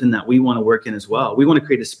create something that we want to work in as well. We want to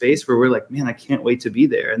create a space where we're like, man, I can't wait to be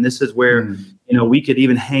there. And this is where, we could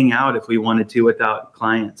even hang out if we wanted to without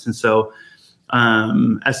clients. And so,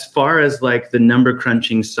 as far as like the number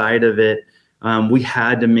crunching side of it, we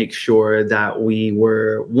had to make sure that we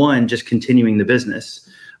were, one, just continuing the business.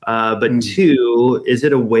 But two, is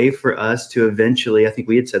it a way for us to eventually, I think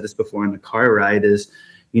we had said this before in the car ride, is,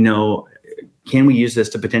 can we use this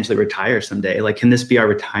to potentially retire someday? Like, can this be our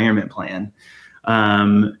retirement plan?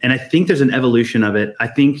 And I think there's an evolution of it. I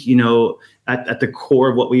think, at the core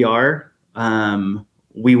of what we are,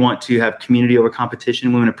 we want to have community over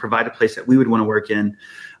competition. We want to provide a place that we would want to work in.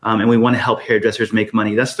 And we want to help hairdressers make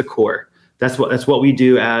money. That's the core. That's what we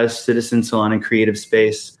do as Citizen Salon and Creative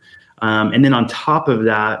Space. And then on top of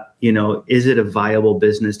that, is it a viable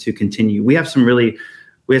business to continue? We have some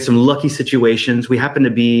lucky situations. We happen to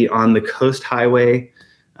be on the Coast Highway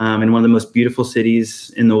in one of the most beautiful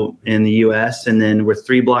cities in the US. And then we're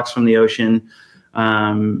 3 blocks from the ocean.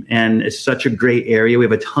 And it's such a great area. We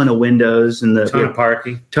have a ton of windows and ton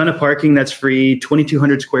of parking that's free,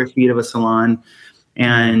 2,200 square feet of a salon.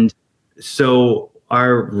 And so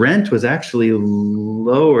our rent was actually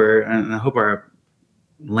lower, and I hope our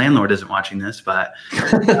landlord isn't watching this, but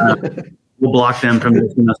we'll block them from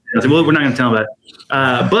this. Well, we're not going to tell them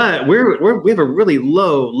about it. But we have a really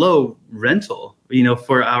low rental,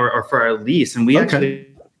 for our lease, and we actually,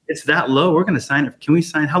 it's that low. We're going to sign it. Can we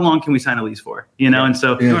sign? How long can we sign a lease for? And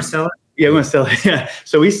so you want to sell it? Yeah, we want to sell it. Yeah.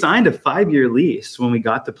 So we signed a 5-year lease when we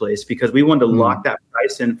got the place because we wanted to lock that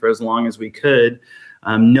price in for as long as we could.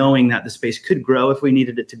 Knowing that the space could grow if we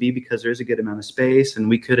needed it to be because there's a good amount of space and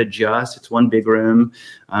we could adjust. It's one big room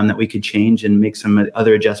that we could change and make some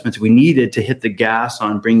other adjustments. We needed to hit the gas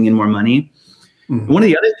on bringing in more money. One of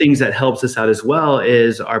the other things that helps us out as well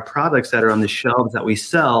is our products that are on the shelves that we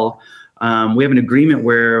sell. We have an agreement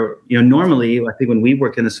where, normally, I think when we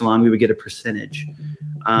work in the salon, we would get a percentage.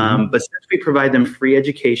 But since we provide them free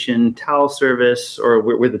education, towel service, or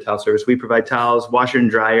we're the towel service, we provide towels, washer and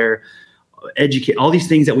dryer, educate, all these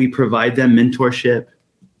things that we provide them, mentorship,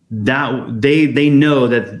 that they know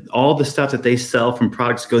that all the stuff that they sell from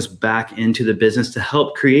products goes back into the business to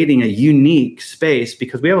help creating a unique space,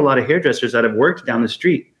 because we have a lot of hairdressers that have worked down the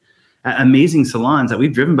street at amazing salons that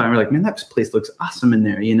we've driven by and we're like, man, that place looks awesome in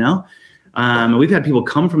there, we've had people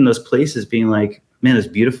come from those places being like, man, it's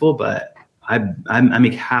beautiful, but I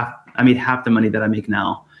made half the money that I make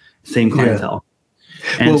now, same clientele.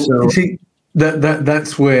 And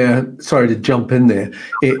That's where, sorry to jump in there.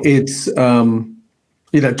 It's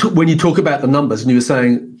when you talk about the numbers and you were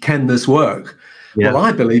saying, can this work? Yeah. Well,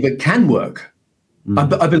 I believe it can work. I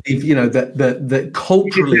believe, that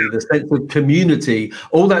culturally, the sense of community,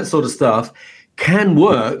 all that sort of stuff can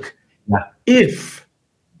work if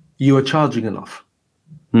you are charging enough.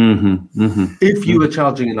 If you are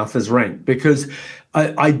charging enough as rent, because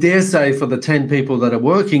I dare say for the 10 people that are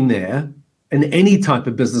working there in any type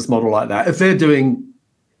of business model like that, if they're doing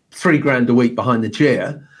 $3,000 a week behind the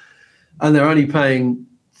chair and they're only paying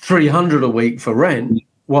 $300 a week for rent,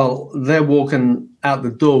 well, they're walking out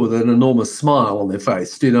the door with an enormous smile on their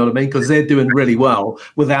face. Do you know what I mean? Because they're doing really well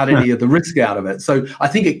without any of the risk out of it. So I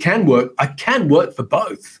think it can work. I can work for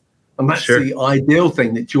both. And that's the ideal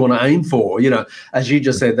thing that you want to aim for. As you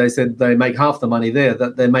just said they make half the money there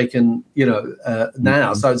that they're making,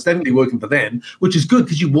 now. So it's definitely working for them, which is good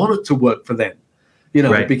because you want it to work for them,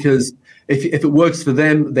 because if it works for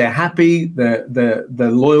them, they're happy, the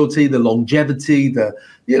loyalty, the longevity,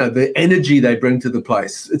 the energy they bring to the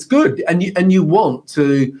place. It's good. And you want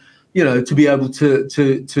to, to be able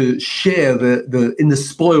to share in the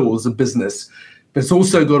spoils of business. But it's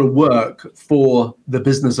also got to work for the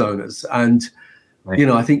business owners. And,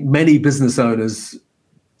 I think many business owners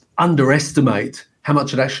underestimate how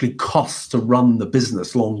much it actually costs to run the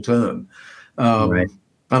business long term. And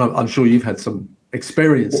I'm sure you've had some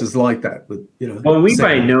experiences like that with, Well, we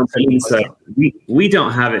by no means, we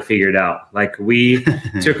don't have it figured out. Like we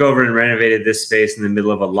took over and renovated this space in the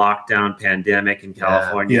middle of a lockdown pandemic in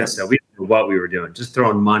California. So we didn't know what we were doing, just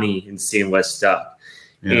throwing money and seeing what stuck.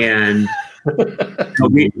 And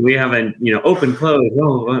we haven't, open, close.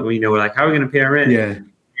 We're like, how are we going to pay our rent? Yeah.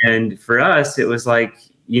 And for us, it was like,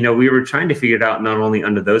 we were trying to figure it out not only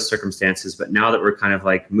under those circumstances, but now that we're kind of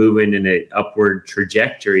like moving in an upward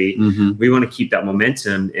trajectory, we want to keep that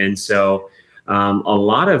momentum. And so a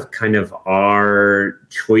lot of kind of our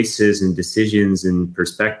choices and decisions and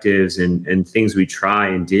perspectives and things we try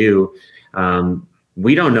and do,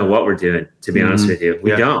 we don't know what we're doing, to be honest with you.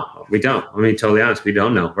 We don't. I mean, totally honest, we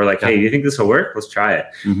don't know. We're like, hey, you think this will work? Let's try it.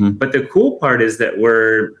 But the cool part is that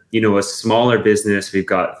we're, a smaller business. We've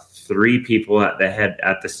got 3 people at the head,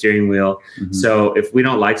 at the steering wheel. So if we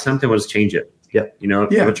don't like something, we'll just change it.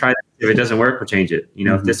 We'll try that. If it doesn't work, we'll change it.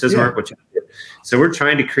 If this doesn't work, we'll change it. So we're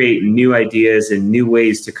trying to create new ideas and new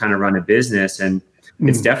ways to kind of run a business. And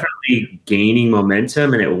it's definitely gaining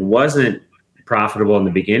momentum. And it wasn't profitable in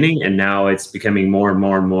the beginning, and now it's becoming more and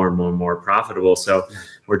more profitable. So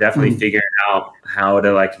we're definitely figuring out how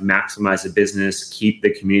to like maximize the business, keep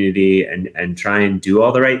the community, and try and do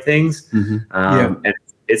all the right things. And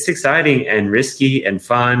it's exciting and risky and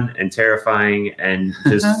fun and terrifying and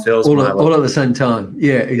just feels all at the same time.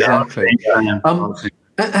 Yeah, exactly.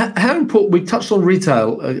 How important, we touched on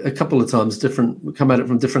retail a couple of times, we come at it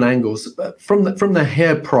from different angles. From the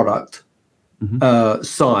hair product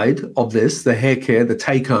side of this, the hair care, the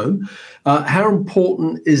take home, how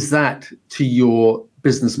important is that to your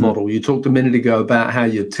business model? You talked a minute ago about how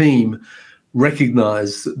your team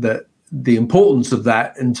recognize that the importance of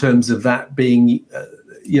that in terms of that being,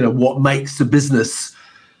 what makes the business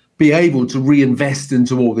be able to reinvest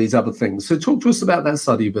into all these other things. So talk to us about that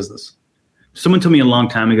side of your business. Someone told me a long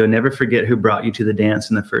time ago, never forget who brought you to the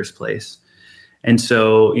dance in the first place. And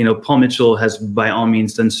so, Paul Mitchell has by all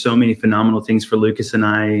means done so many phenomenal things for Lucas and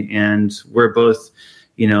I, and we're both,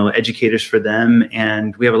 educators for them.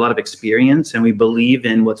 And we have a lot of experience and we believe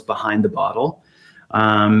in what's behind the bottle.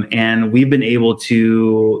 And we've been able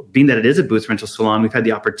to, being that it is a booth rental salon, we've had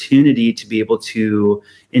the opportunity to be able to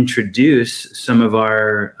introduce some of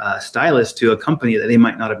our stylists to a company that they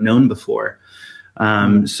might not have known before.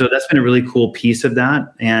 So that's been a really cool piece of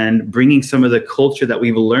that, and bringing some of the culture that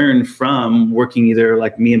we've learned from working either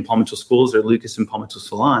like me in Paul Mitchell Schools or Lucas and Paul Mitchell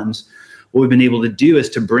Salons. What we've been able to do is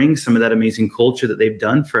to bring some of that amazing culture that they've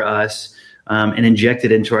done for us and inject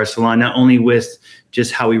it into our salon, not only with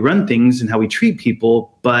just how we run things and how we treat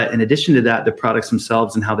people, but in addition to that, the products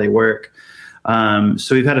themselves and how they work.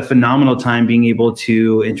 So we've had a phenomenal time being able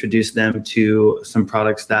to introduce them to some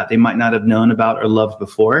products that they might not have known about or loved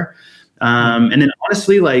before. And then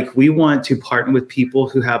honestly, like we want to partner with people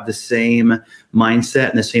who have the same mindset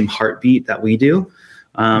and the same heartbeat that we do.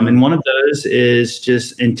 And one of those is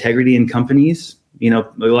just integrity in companies. A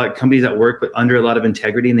lot of companies that work under a lot of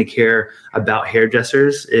integrity and they care about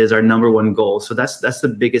hairdressers is our number one goal. So that's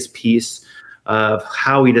the biggest piece of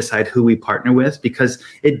how we decide who we partner with, because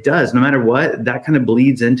it does, no matter what, that kind of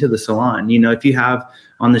bleeds into the salon. If you have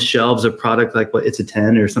on the shelves a product like It's a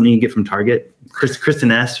 10 or something you get from Target,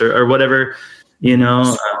 Kristen S or whatever,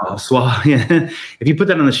 swallow. If you put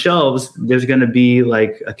that on the shelves, there's going to be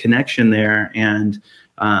like a connection there. And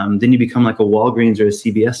then you become like a Walgreens or a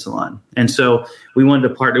CVS salon. And so we wanted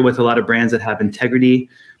to partner with a lot of brands that have integrity,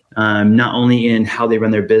 not only in how they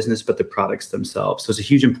run their business, but the products themselves. So it's a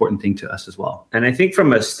huge important thing to us as well. And I think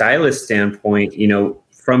from a stylist standpoint,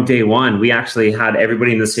 from day one, we actually had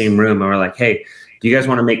everybody in the same room and we're like, hey, do you guys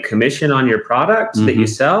want to make commission on your products that you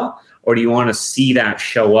sell? Or do you want to see that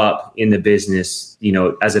show up in the business,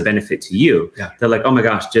 as a benefit to you? Yeah. They're like, oh my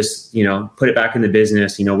gosh, just, put it back in the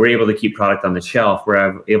business. We're able to keep product on the shelf.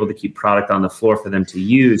 We're able to keep product on the floor for them to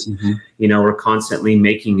use. We're constantly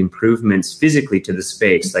making improvements physically to the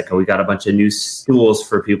space. Like, we got a bunch of new stools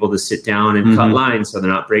for people to sit down and cut lines so they're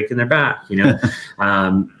not breaking their back,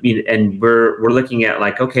 and we're looking at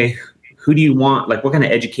like, okay, who do you want? Like, what kind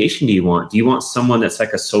of education do you want? Do you want someone that's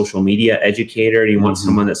like a social media educator? Do you want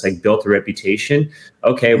someone that's like built a reputation?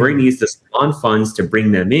 Okay, we're going to use the salon funds to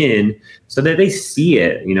bring them in so that they see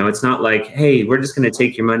it. It's not like, hey, we're just going to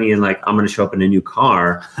take your money and like, I'm going to show up in a new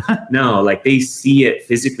car. No, like they see it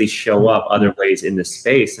physically show up other ways in the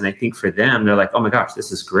space. And I think for them, they're like, oh my gosh,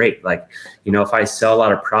 this is great. Like, if I sell a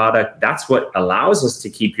lot of product, that's what allows us to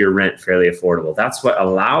keep your rent fairly affordable. That's what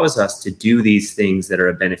allows us to do these things that are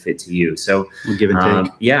a benefit to you. So we'll give and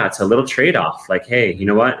take. Yeah, it's a little trade-off. Like, hey, you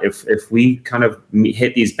know what? If we kind of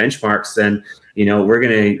hit these benchmarks, then, we're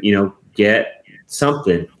going to, get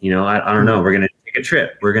something, I don't know. We're going to take a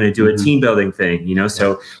trip. We're going to do a team building thing,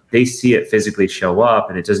 so they see it physically show up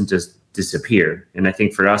and it doesn't just disappear. And I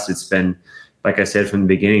think for us, it's been, like I said from the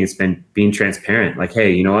beginning, it's been being transparent. Like,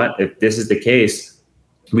 hey, you know what? If this is the case,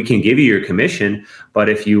 we can give you your commission, but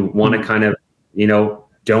if you want to kind of,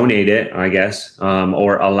 donate it, I guess,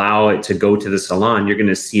 or allow it to go to the salon, you're going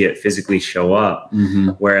to see it physically show up.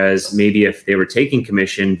 Whereas maybe if they were taking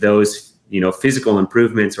commission, those, physical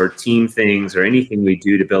improvements or team things or anything we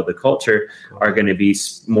do to build the culture are going to be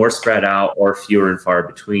more spread out or fewer and far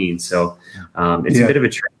between. So it's a bit of a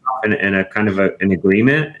trade-off and a kind of an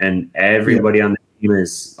agreement, and everybody on the team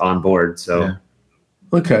is on board. So. Yeah.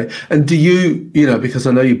 Okay. And do you, because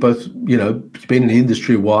I know you both, you've been in the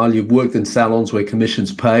industry a while, you've worked in salons where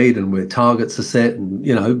commission's paid and where targets are set, and,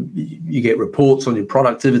 you get reports on your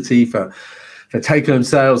productivity for take-home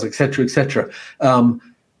sales, et cetera, et cetera.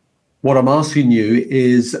 What I'm asking you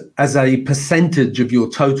is, as a percentage of your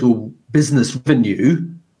total business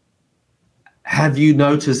revenue, have you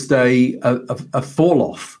noticed a fall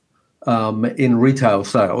off in retail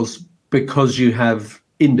sales because you have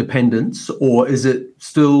independence, or is it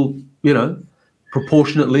still,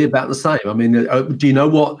 proportionately about the same? I mean, do you know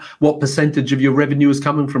what percentage of your revenue is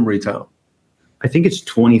coming from retail? I think it's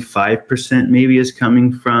 25% maybe is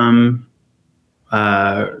coming from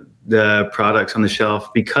the products on the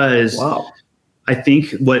shelf, because I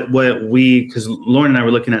think because Lauren and I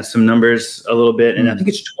were looking at some numbers a little bit, and I think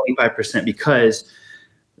it's 25% because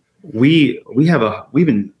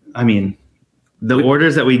the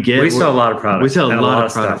orders that we get, we sell a lot of products. We sell a lot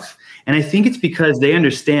of products. Stuff. And I think it's because they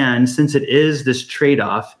understand, since it is this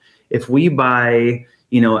trade-off, if we buy,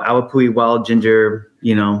 Awapui wild ginger,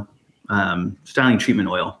 styling treatment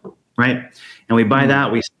oil, right? And we buy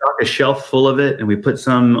that, we stock a shelf full of it, and we put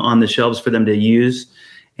some on the shelves for them to use,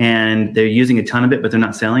 and they're using a ton of it, but they're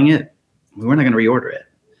not selling it, we're not going to reorder it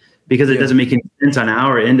because it doesn't make any sense on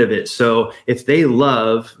our end of it. So if they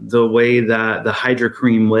love the way that the Hydro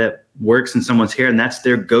Cream Whip works in someone's hair and that's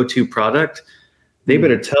their go-to product, they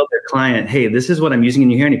better tell their client, hey, this is what I'm using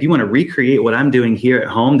in your hair. And if you want to recreate what I'm doing here at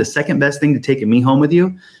home, the second best thing to taking me home with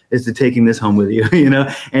you is to taking this home with you,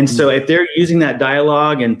 And so if they're using that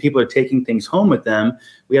dialogue and people are taking things home with them,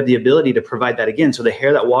 we have the ability to provide that again. So the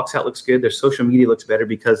hair that walks out looks good. Their social media looks better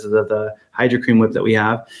because of the Hydro Cream Whip that we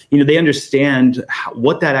have. They understand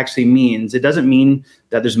what that actually means. It doesn't mean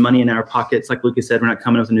that there's money in our pockets. Like Lucas said, we're not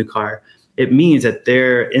coming with a new car. It means that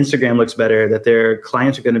their Instagram looks better, that their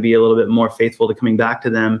clients are going to be a little bit more faithful to coming back to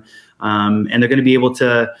them. And they're going to be able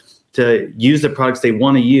to use the products they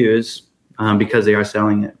want to use because they are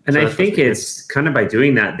selling it. And so I think it's kind of by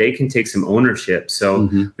doing that, they can take some ownership. So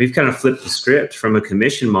we've kind of flipped the script from a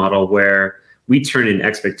commission model where we turn an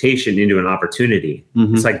expectation into an opportunity.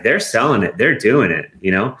 It's like they're selling it, they're doing it,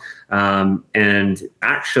 and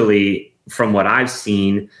actually from what I've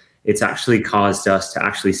seen, it's actually caused us to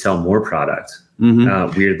actually sell more product,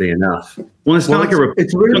 weirdly enough. Well, it's not like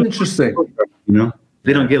it's really interesting.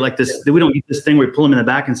 They don't get like this. We don't get this thing where we pull them in the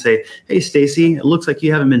back and say, hey, Stacy, it looks like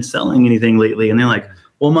you haven't been selling anything lately. And they're like,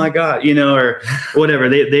 oh my God, or whatever.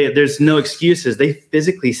 There's no excuses. They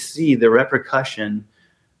physically see the repercussion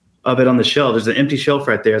of it on the shelf. There's an empty shelf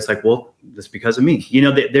right there. It's like, well, that's because of me.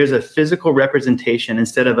 There's a physical representation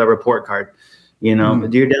instead of a report card. You're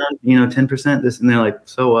down, 10%, this, and they're like,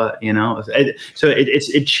 so what, so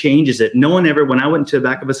it changes it. No one ever, when I went to the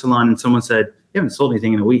back of a salon and someone said, you haven't sold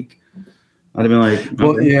anything in a week, I'd have been like, okay.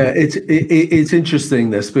 Well, yeah, it's interesting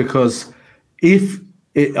this, because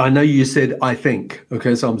I know you said, I think,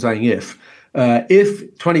 okay, so I'm saying if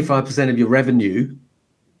 25% of your revenue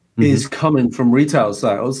is coming from retail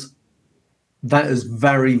sales, that is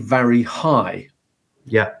very, very high.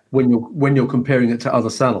 Yeah. When you're comparing it to other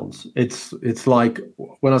salons, it's like,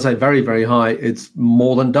 when I say very, very high, it's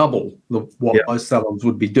more than double what most salons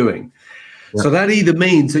would be doing. Yeah. So that either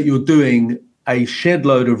means that you're doing a shed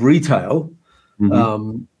load of retail,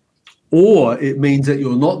 or it means that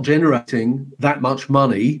you're not generating that much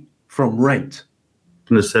money from rent.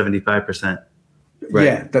 From the 75%. Right.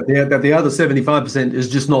 Yeah, that the other 75% is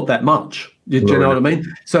just not that much. Do you know what I mean?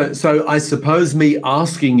 So I suppose me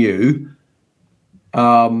asking you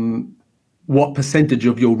what percentage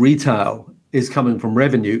of your retail is coming from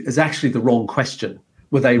revenue is actually the wrong question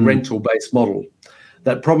with a rental-based model.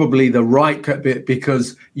 That probably the right bit,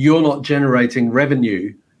 because you're not generating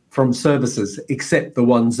revenue from services except the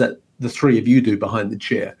ones that the three of you do behind the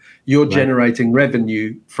chair. You're generating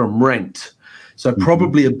revenue from rent. So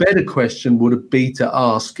probably a better question would be to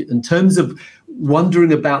ask, in terms of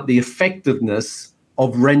wondering about the effectiveness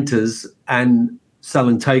of renters and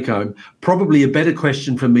selling take-home, probably a better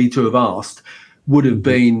question for me to have asked would have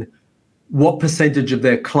been, what percentage of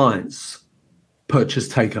their clients purchase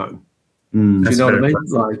take-home? Do you know what I mean?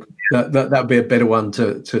 Like that'd be a better one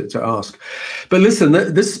to ask. But listen,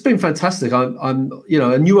 this has been fantastic. I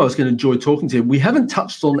knew I was going to enjoy talking to you. We haven't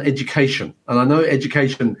touched on education, and I know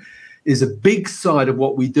education is a big side of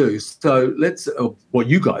what we do. So what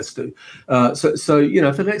you guys do. So for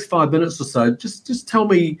the next 5 minutes or so, just tell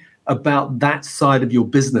me about that side of your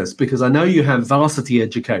business, because I know you have varsity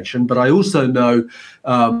education, but I also know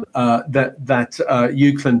that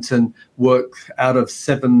you, Clinton, work out of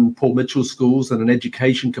 7 Paul Mitchell schools in an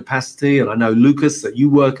education capacity, and I know, Lucas, that you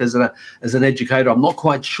work as an educator. I'm not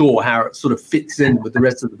quite sure how it sort of fits in with the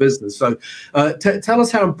rest of the business. So tell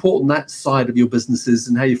us how important that side of your business is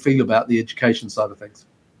and how you feel about the education side of things.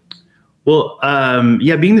 Well,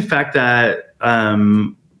 being the fact that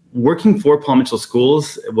working for Paul Mitchell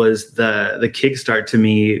schools was the kickstart to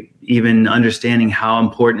me even understanding how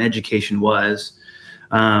important education was.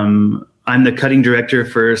 I'm the cutting director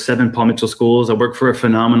for 7 Paul Mitchell schools. I work for a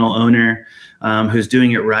phenomenal owner who's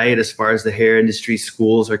doing it right as far as the hair industry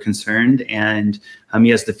schools are concerned. And he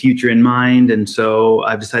has the future in mind. And so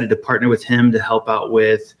I've decided to partner with him to help out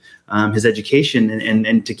with his education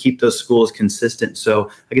and to keep those schools consistent. So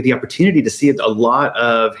I get the opportunity to see a lot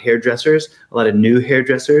of hairdressers, a lot of new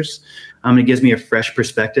hairdressers. It gives me a fresh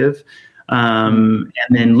perspective. And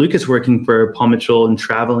then Lucas working for Paul Mitchell and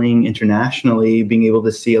traveling internationally, being able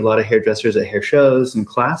to see a lot of hairdressers at hair shows and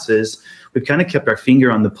classes, we've kind of kept our finger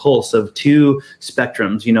on the pulse of 2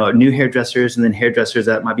 spectrums, new hairdressers and then hairdressers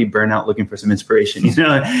that might be burnout looking for some inspiration,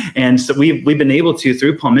 And so we've been able to,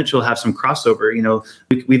 through Paul Mitchell, have some crossover.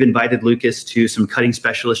 We've invited Lucas to some cutting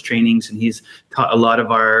specialist trainings, and he's taught a lot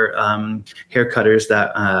of our hair cutters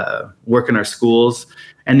that work in our schools.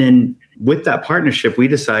 And then with that partnership, we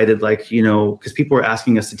decided, because people were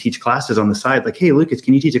asking us to teach classes on the side, like, hey, Lucas,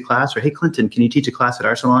 can you teach a class? Or hey, Clinton, can you teach a class at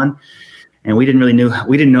our salon? And we didn't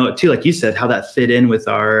know it too, like you said, how that fit in with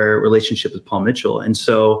our relationship with Paul Mitchell. And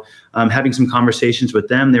so having some conversations with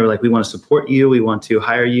them, they were like, we want to support you. We want to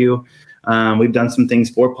hire you. We've done some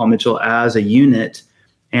things for Paul Mitchell as a unit.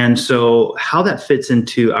 And so how that fits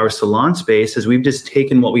into our salon space is we've just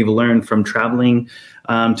taken what we've learned from traveling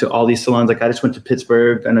to all these salons. Like I just went to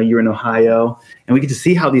Pittsburgh. I know you were in Ohio, and we get to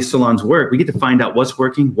see how these salons work. We get to find out what's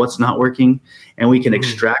working, what's not working, and we can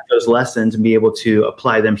extract those lessons and be able to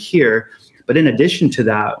apply them here. But in addition to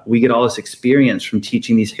that, we get all this experience from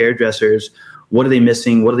teaching these hairdressers. What are they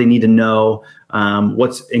missing? What do they need to know?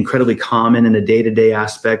 What's incredibly common in a day-to-day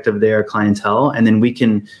aspect of their clientele? And then we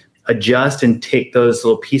can adjust and take those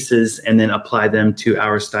little pieces and then apply them to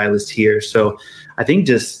our stylists here. So I think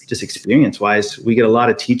just experience-wise, we get a lot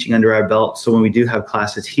of teaching under our belt. So when we do have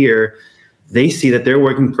classes here, they see that they're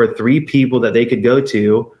working for 3 people that they could go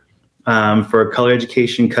to for color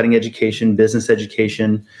education, cutting education, business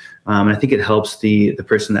education. And I think it helps the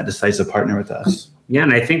person that decides to partner with us. Yeah,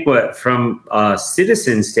 and I think from a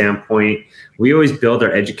citizen standpoint, we always build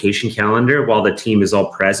our education calendar while the team is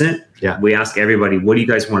all present. Yeah. We ask everybody, what do you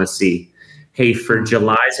guys want to see? hey, for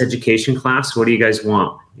July's education class, what do you guys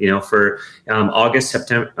want? For August,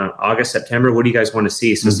 September, what do you guys want to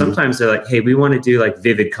see? So sometimes they're like, hey, we want to do like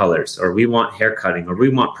vivid colors, or we want hair cutting, or we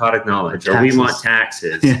want product knowledge, or we want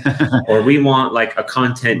taxes, or we want like a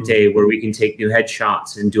content day where we can take new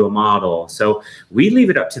headshots and do a model. So we leave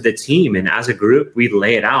it up to the team. And as a group, we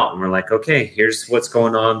lay it out and we're like, okay, here's what's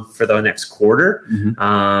going on for the next quarter.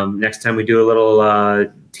 Next time we do a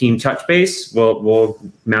little team touch base, we'll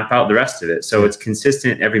map out the rest of it. So it's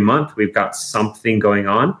consistent every month. We've got something going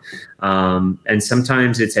on. And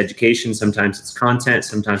sometimes it's education, sometimes it's content,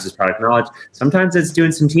 sometimes it's product knowledge, sometimes it's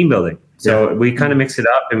doing some team building. So we kind of mix it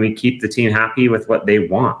up and we keep the team happy with what they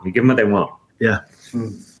want. We give them what they want.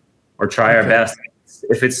 Or try our best.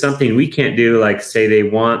 If it's something we can't do, like say they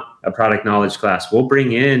want a product knowledge class, we'll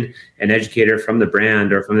bring in an educator from the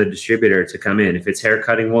brand or from the distributor to come in. If it's hair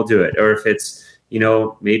cutting, we'll do it. Or if it's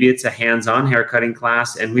maybe it's a hands-on haircutting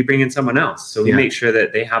class and we bring in someone else. So we make sure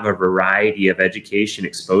that they have a variety of education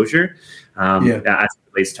exposure as it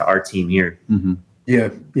relates to our team here.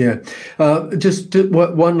 Just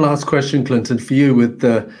one last question, Clinton, for you with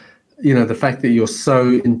the fact that you're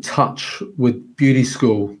so in touch with beauty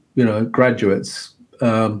school, graduates.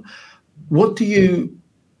 What do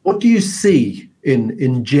you see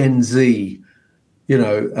in Gen Z,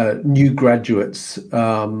 new graduates?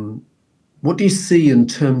 What do you see in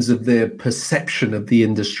terms of their perception of the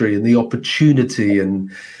industry and the opportunity? And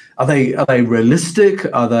are they realistic?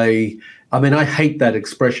 Are they? I mean, I hate that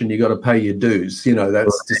expression. You got to pay your dues.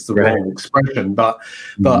 That's just the wrong expression. But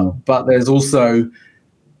there's also,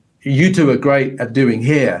 you two are great at doing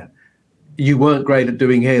hair. You weren't great at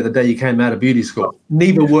doing hair the day you came out of beauty school.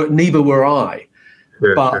 Neither were I.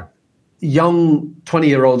 But young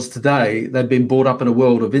 20-year-olds today, they've been brought up in a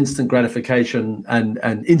world of instant gratification and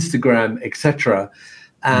Instagram, etc.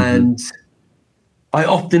 And I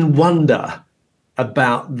often wonder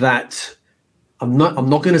about that. I'm not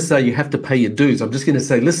going to say you have to pay your dues. I'm just going to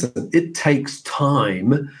say, listen, it takes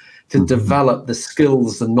time to develop the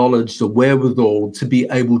skills, the knowledge, the wherewithal to be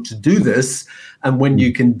able to do this. And when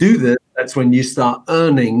you can do this, that's when you start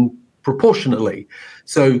earning proportionately.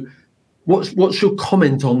 So what's your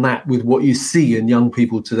comment on that with what you see in young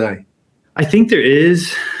people today? I think there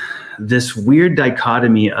is this weird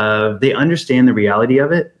dichotomy of they understand the reality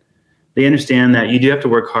of it. They understand that you do have to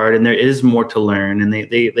work hard and there is more to learn. And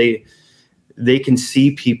they can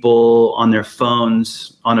see people on their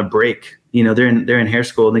phones on a break. They're in hair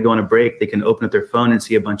school and they go on a break. They can open up their phone and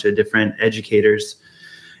see a bunch of different educators.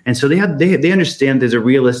 And so they understand there's a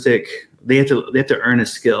realistic, they have to earn a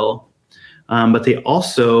skill. But they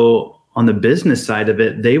also, on the business side of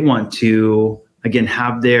it, they want to, again,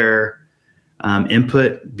 have their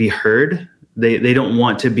input be heard. They don't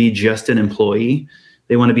want to be just an employee.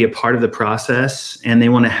 They want to be a part of the process and they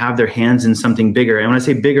want to have their hands in something bigger. And when I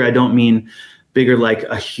say bigger, I don't mean bigger like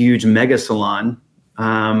a huge mega salon,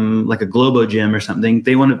 like a Globo gym or something.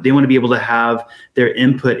 They want to be able to have their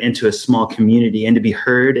input into a small community and to be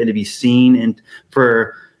heard and to be seen and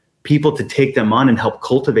for people to take them on and help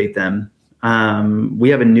cultivate them. We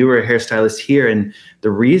have a newer hairstylist here, and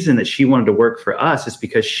the reason that she wanted to work for us is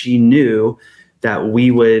because she knew that we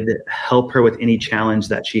would help her with any challenge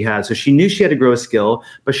that she had. So she knew she had to grow a skill,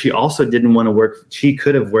 but she also didn't want to work. She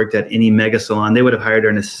could have worked at any mega salon. They would have hired her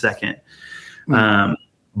in a second.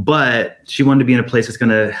 But she wanted to be in a place that's going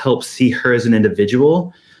to help see her as an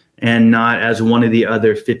individual and not as one of the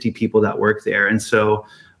other 50 people that work there. And so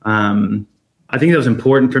I think that was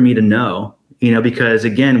important for me to know, because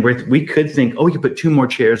again, we could think, we could put 2 more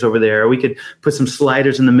chairs over there, or we could put some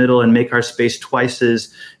sliders in the middle and make our space twice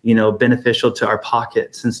as, beneficial to our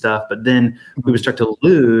pockets and stuff. But then we would start to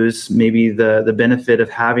lose maybe the benefit of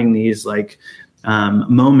having these like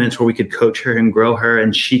moments where we could coach her and grow her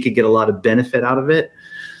and she could get a lot of benefit out of it.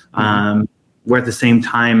 Where at the same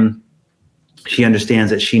time, she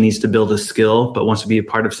understands that she needs to build a skill, but wants to be a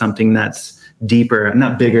part of something that's deeper,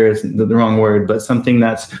 not bigger is the wrong word, but something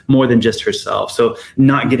that's more than just herself. So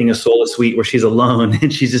not getting a solo suite where she's alone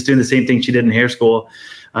and she's just doing the same thing she did in hair school.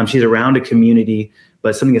 She's around a community,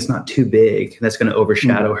 but something that's not too big that's going to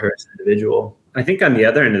overshadow her as an individual. I think on the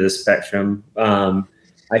other end of the spectrum,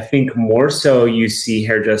 I think more so you see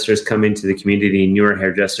hairdressers come into the community, newer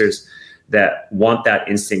hairdressers that want that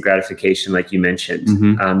instant gratification, like you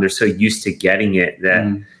mentioned. They're so used to getting it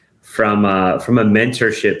that from a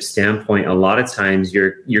mentorship standpoint, a lot of times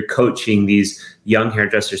you're coaching these young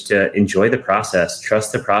hairdressers to enjoy the process,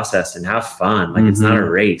 trust the process, and have fun. Like it's not a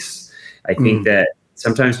race. I think that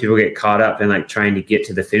sometimes people get caught up in like trying to get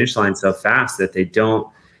to the finish line so fast that they don't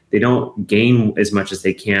gain as much as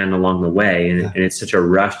they can along the way. And it's such a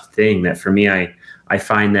rushed thing that for me, I I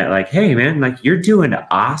find that like, hey man, like you're doing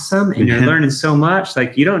awesome and you're learning so much.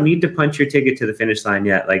 Like you don't need to punch your ticket to the finish line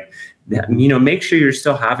yet. Like, you know, make sure you're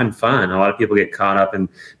still having fun. A lot of people get caught up in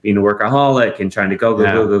being a workaholic and trying to go.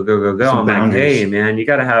 I'm like, hey man, you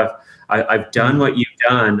got to have, I've done what you've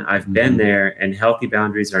done. I've been there, and healthy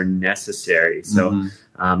boundaries are necessary. So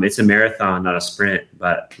it's a marathon, not a sprint,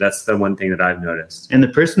 but that's the one thing that I've noticed. And the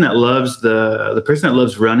person that loves the person that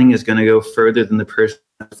loves running is going to go further than the person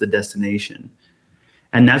that's the destination.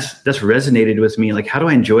 And that's resonated with me. Like, how do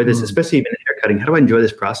I enjoy this? Especially even haircutting. How do I enjoy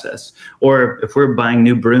this process? Or if we're buying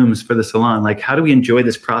new brooms for the salon, like, how do we enjoy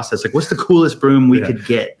this process? Like, what's the coolest broom we could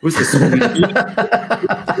get? What's the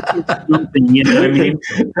something, you know what I mean?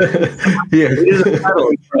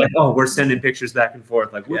 Like, oh, we're sending pictures back and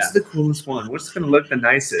forth. Like, what's the coolest one? What's going to look the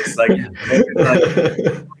nicest? Like, getting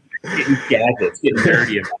gadgets, getting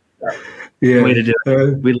dirty about stuff. Yeah. Way to do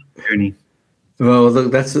it. We love the journey. Well,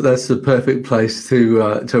 look, that's the perfect place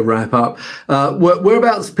to wrap up.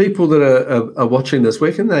 Whereabouts people that are watching this,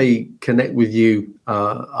 where can they connect with you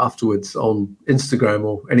afterwards on Instagram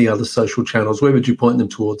or any other social channels? Where would you point them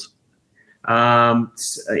towards?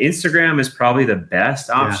 Instagram is probably the best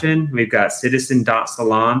option. We've got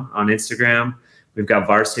citizen.salon on Instagram. We've got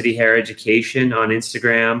Varsity Hair Education on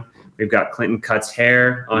Instagram. We've got Clinton Cuts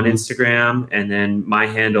Hair on Instagram. And then my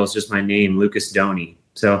handle is just my name, Lucas Doney.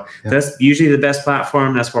 So that's usually the best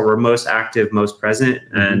platform. That's where we're most active, most present.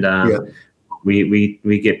 And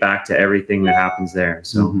we get back to everything that happens there.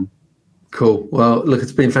 So cool. Well, look,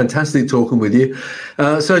 it's been fantastic talking with you.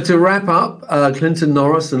 So to wrap up, Clinton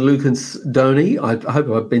Norris and Lucas Doney, I hope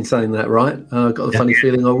I've been saying that right. I've got a funny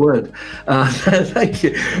feeling I weren't. Thank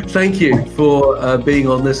you for being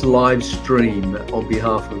on this live stream on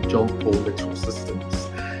behalf of John Paul Mitchell Systems.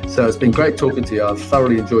 So it's been great talking to you. I've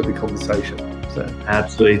thoroughly enjoyed the conversation. So,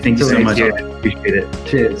 absolutely. Thank you so much. I appreciate it.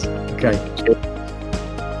 Cheers. Okay.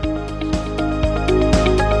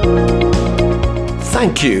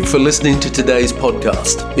 Thank you for listening to today's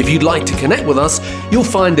podcast. If you'd like to connect with us, you'll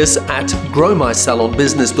find us at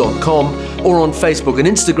growmysalonbusiness.com or on Facebook and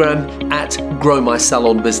Instagram at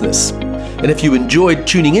growmysalonbusiness. And if you enjoyed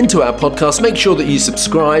tuning into our podcast, make sure that you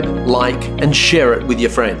subscribe, like, and share it with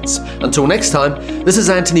your friends. Until next time, this is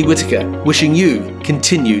Anthony Whitaker wishing you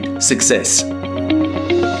continued success.